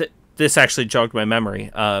 this actually jogged my memory.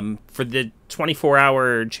 For the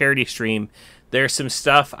 24-hour charity stream, there's some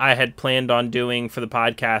stuff I had planned on doing for the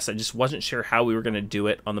podcast. I just wasn't sure how we were going to do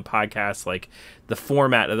it on the podcast. The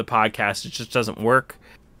format of the podcast, it just doesn't work.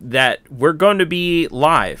 That we're going to be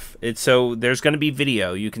live. So there's going to be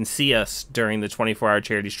video. You can see us during the 24-hour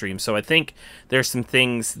charity stream. So I think there's some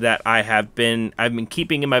things that I've been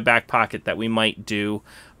keeping in my back pocket that we might do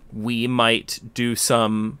we might do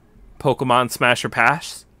some Pokemon Smash or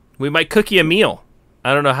Pass. We might cook you a meal.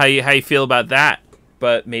 I don't know how you feel about that,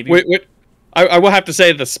 but maybe... Wait. I will have to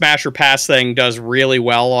say the Smash or Pass thing does really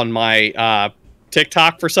well on my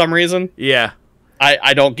TikTok for some reason. Yeah.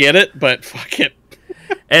 I don't get it, but fuck it.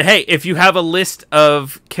 And hey, if you have a list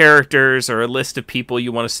of characters or a list of people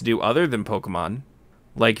you want us to do other than Pokemon,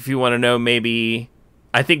 like if you want to know maybe...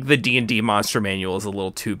 I think the D&D monster manual is a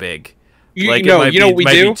little too big. Like, what we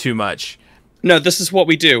do? Be too much. No, this is what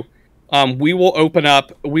we do. We will open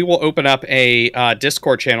up a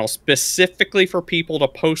Discord channel specifically for people to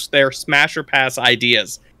post their Smash or Pass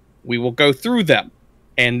ideas. We will go through them,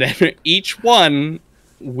 and then each one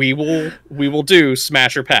we will do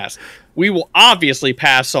Smash or Pass. We will obviously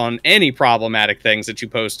pass on any problematic things that you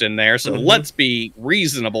post in there. So let's be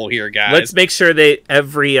reasonable here, guys. Let's make sure that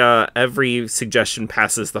every suggestion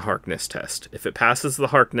passes the Harkness test. If it passes the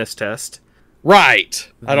Harkness test,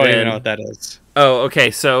 right? I don't even know what that is. Oh,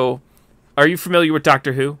 okay. So, are you familiar with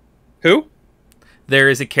Doctor Who? Who? There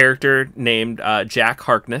is a character named Jack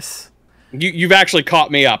Harkness. You've actually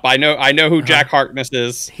caught me up. I know who Jack Harkness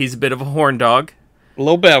is. He's a bit of a horn dog. A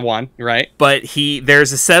little bit of one, right? But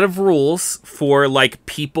there's a set of rules for like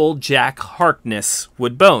people Jack Harkness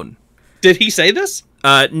would bone. Did he say this?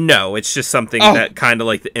 No, it's just something that kind of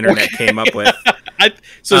like the internet came up with.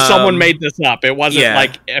 So someone made this up. It wasn't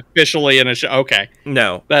like officially in a show. Okay.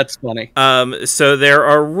 No. That's funny. So there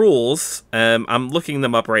are rules. I'm looking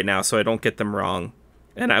them up right now so I don't get them wrong.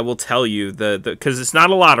 And I will tell you because it's not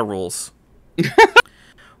a lot of rules.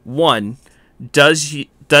 1,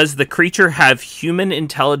 does the creature have human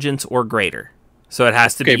intelligence or greater? So it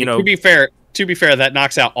has to be, To be fair, that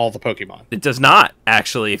knocks out all the Pokemon. It does not,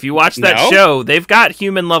 actually. If you watch that show, they've got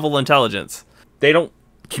human level intelligence. They don't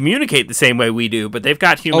communicate the same way we do, but they've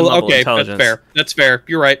got human level intelligence. That's fair.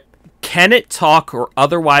 You're right. Can it talk or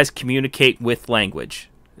otherwise communicate with language?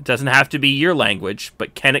 It doesn't have to be your language,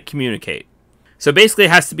 but can it communicate? So basically,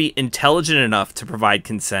 it has to be intelligent enough to provide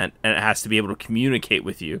consent, and it has to be able to communicate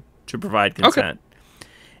with you to provide consent. Okay.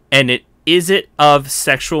 And is it of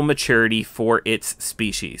sexual maturity for its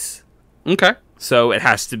species? Okay. So it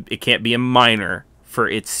can't be a minor for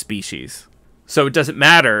its species. So it doesn't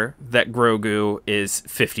matter that Grogu is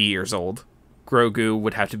 50 years old. Grogu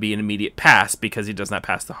would have to be an immediate pass because he does not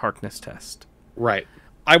pass the Harkness test. Right.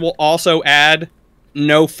 I will also add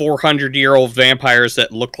no 400-year-old vampires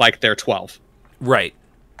that look like they're 12. Right.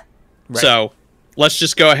 So let's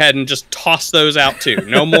just go ahead and just toss those out too.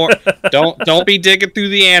 No more. Don't be digging through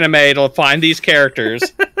the anime to find these characters.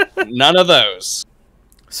 None of those.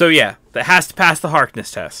 So yeah, that has to pass the Harkness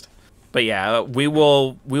test. But yeah, we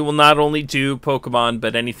will not only do Pokemon,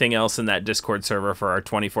 but anything else in that Discord server for our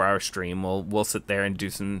 24-hour stream. We'll sit there and do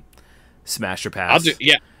some Smash or Pass.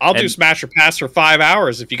 I'll do Smash or Pass for 5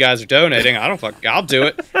 hours if you guys are donating. I'll do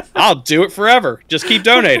it. I'll do it forever. Just keep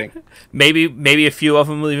donating. Maybe a few of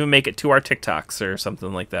them will even make it to our TikToks or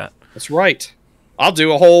something like that. That's right. I'll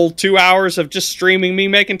do a whole 2 hours of just streaming me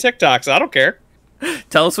making TikToks. I don't care.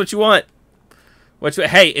 Tell us what you want.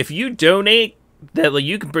 Hey, if you donate, that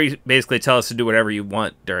you can basically tell us to do whatever you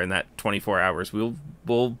want during that 24 hours.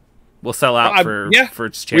 We'll sell out for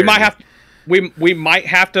its charity. We might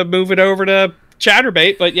have to move it over to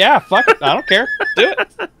Chatterbait, but yeah, fuck it. I don't care. Do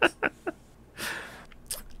it.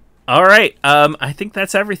 All right. I think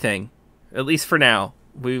that's everything, at least for now.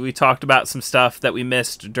 We talked about some stuff that we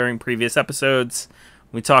missed during previous episodes.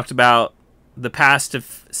 We talked about the past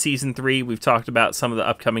of Season 3. We've talked about some of the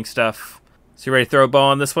upcoming stuff. So you ready to throw a bow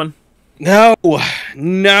on this one? No,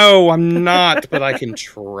 I'm not, but I can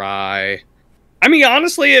try. I mean,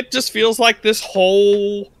 honestly, it just feels like this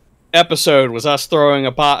whole episode was us throwing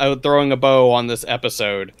a bow on this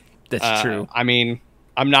episode. That's true. I mean,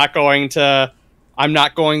 I'm not going to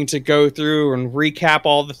go through and recap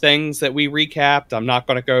all the things that we recapped. I'm not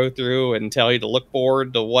going to go through and tell you to look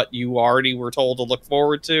forward to what you already were told to look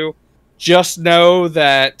forward to. Just know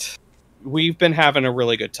that we've been having a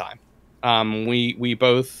really good time. We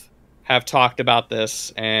both have talked about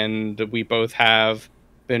this, and we both have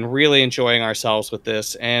been really enjoying ourselves with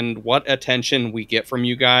this, and what attention we get from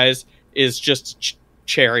you guys is just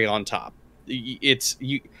cherry on top.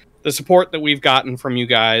 The support that we've gotten from you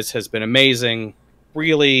guys has been amazing.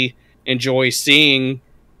 Really enjoy seeing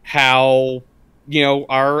how,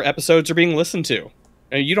 our episodes are being listened to.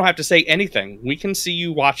 And you don't have to say anything. We can see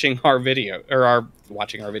you watching our video, or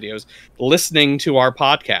watching our videos, listening to our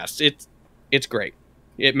podcast. It's great.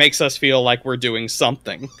 It makes us feel like we're doing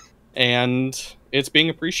something, and it's being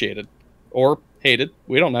appreciated or hated.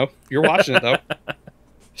 We don't know. You're watching it though.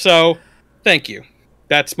 So, thank you.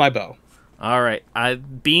 That's my bow. All right.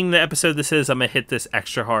 Being the episode this is, I'm going to hit this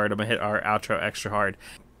extra hard. I'm going to hit our outro extra hard.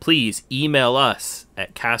 Please email us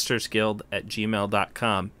at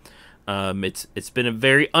castersguild@gmail.com. It's been a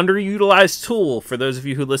very underutilized tool for those of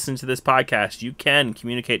you who listen to this podcast. You can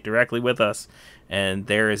communicate directly with us, and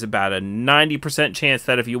there is about a 90% chance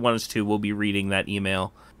that if you want us to, we'll be reading that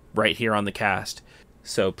email right here on the cast.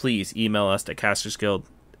 So please email us at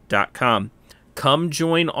castersguild.com. Come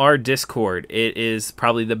join our Discord. It is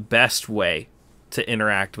probably the best way to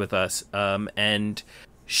interact with us and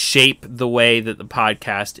shape the way that the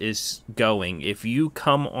podcast is going. If you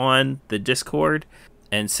come on the Discord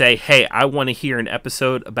and say, hey, I want to hear an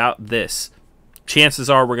episode about this, chances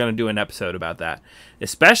are we're going to do an episode about that.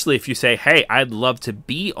 Especially if you say, hey, I'd love to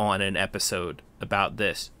be on an episode about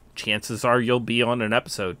this. Chances are you'll be on an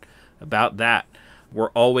episode about that.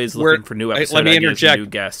 We're always looking for new episode ideas and new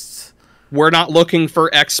guests. We're not looking for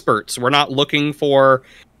experts. We're not looking for,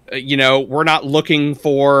 we're not looking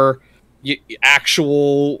for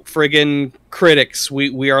actual friggin' critics.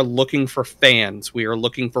 We are looking for fans. We are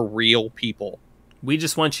looking for real people. We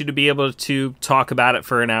just want you to be able to talk about it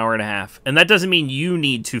for an hour and a half. And that doesn't mean you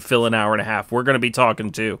need to fill an hour and a half. We're going to be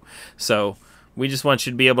talking too. So we just want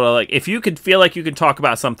you to be able to, if you could feel like you can talk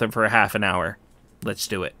about something for a half an hour, let's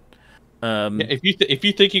do it. If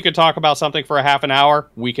you think you could talk about something for a half an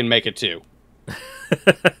hour, we can make it too.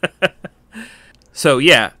 So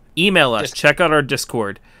yeah, email us, check out our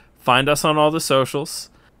Discord, find us on all the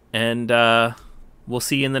socials, and we'll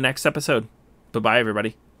see you in the next episode. Bye-bye,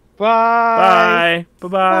 everybody. Bye. Bye.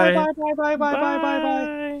 Bye-bye. Bye. Bye. Bye. Bye. Bye. Bye.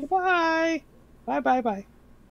 Bye. Bye. Bye. Bye. Bye.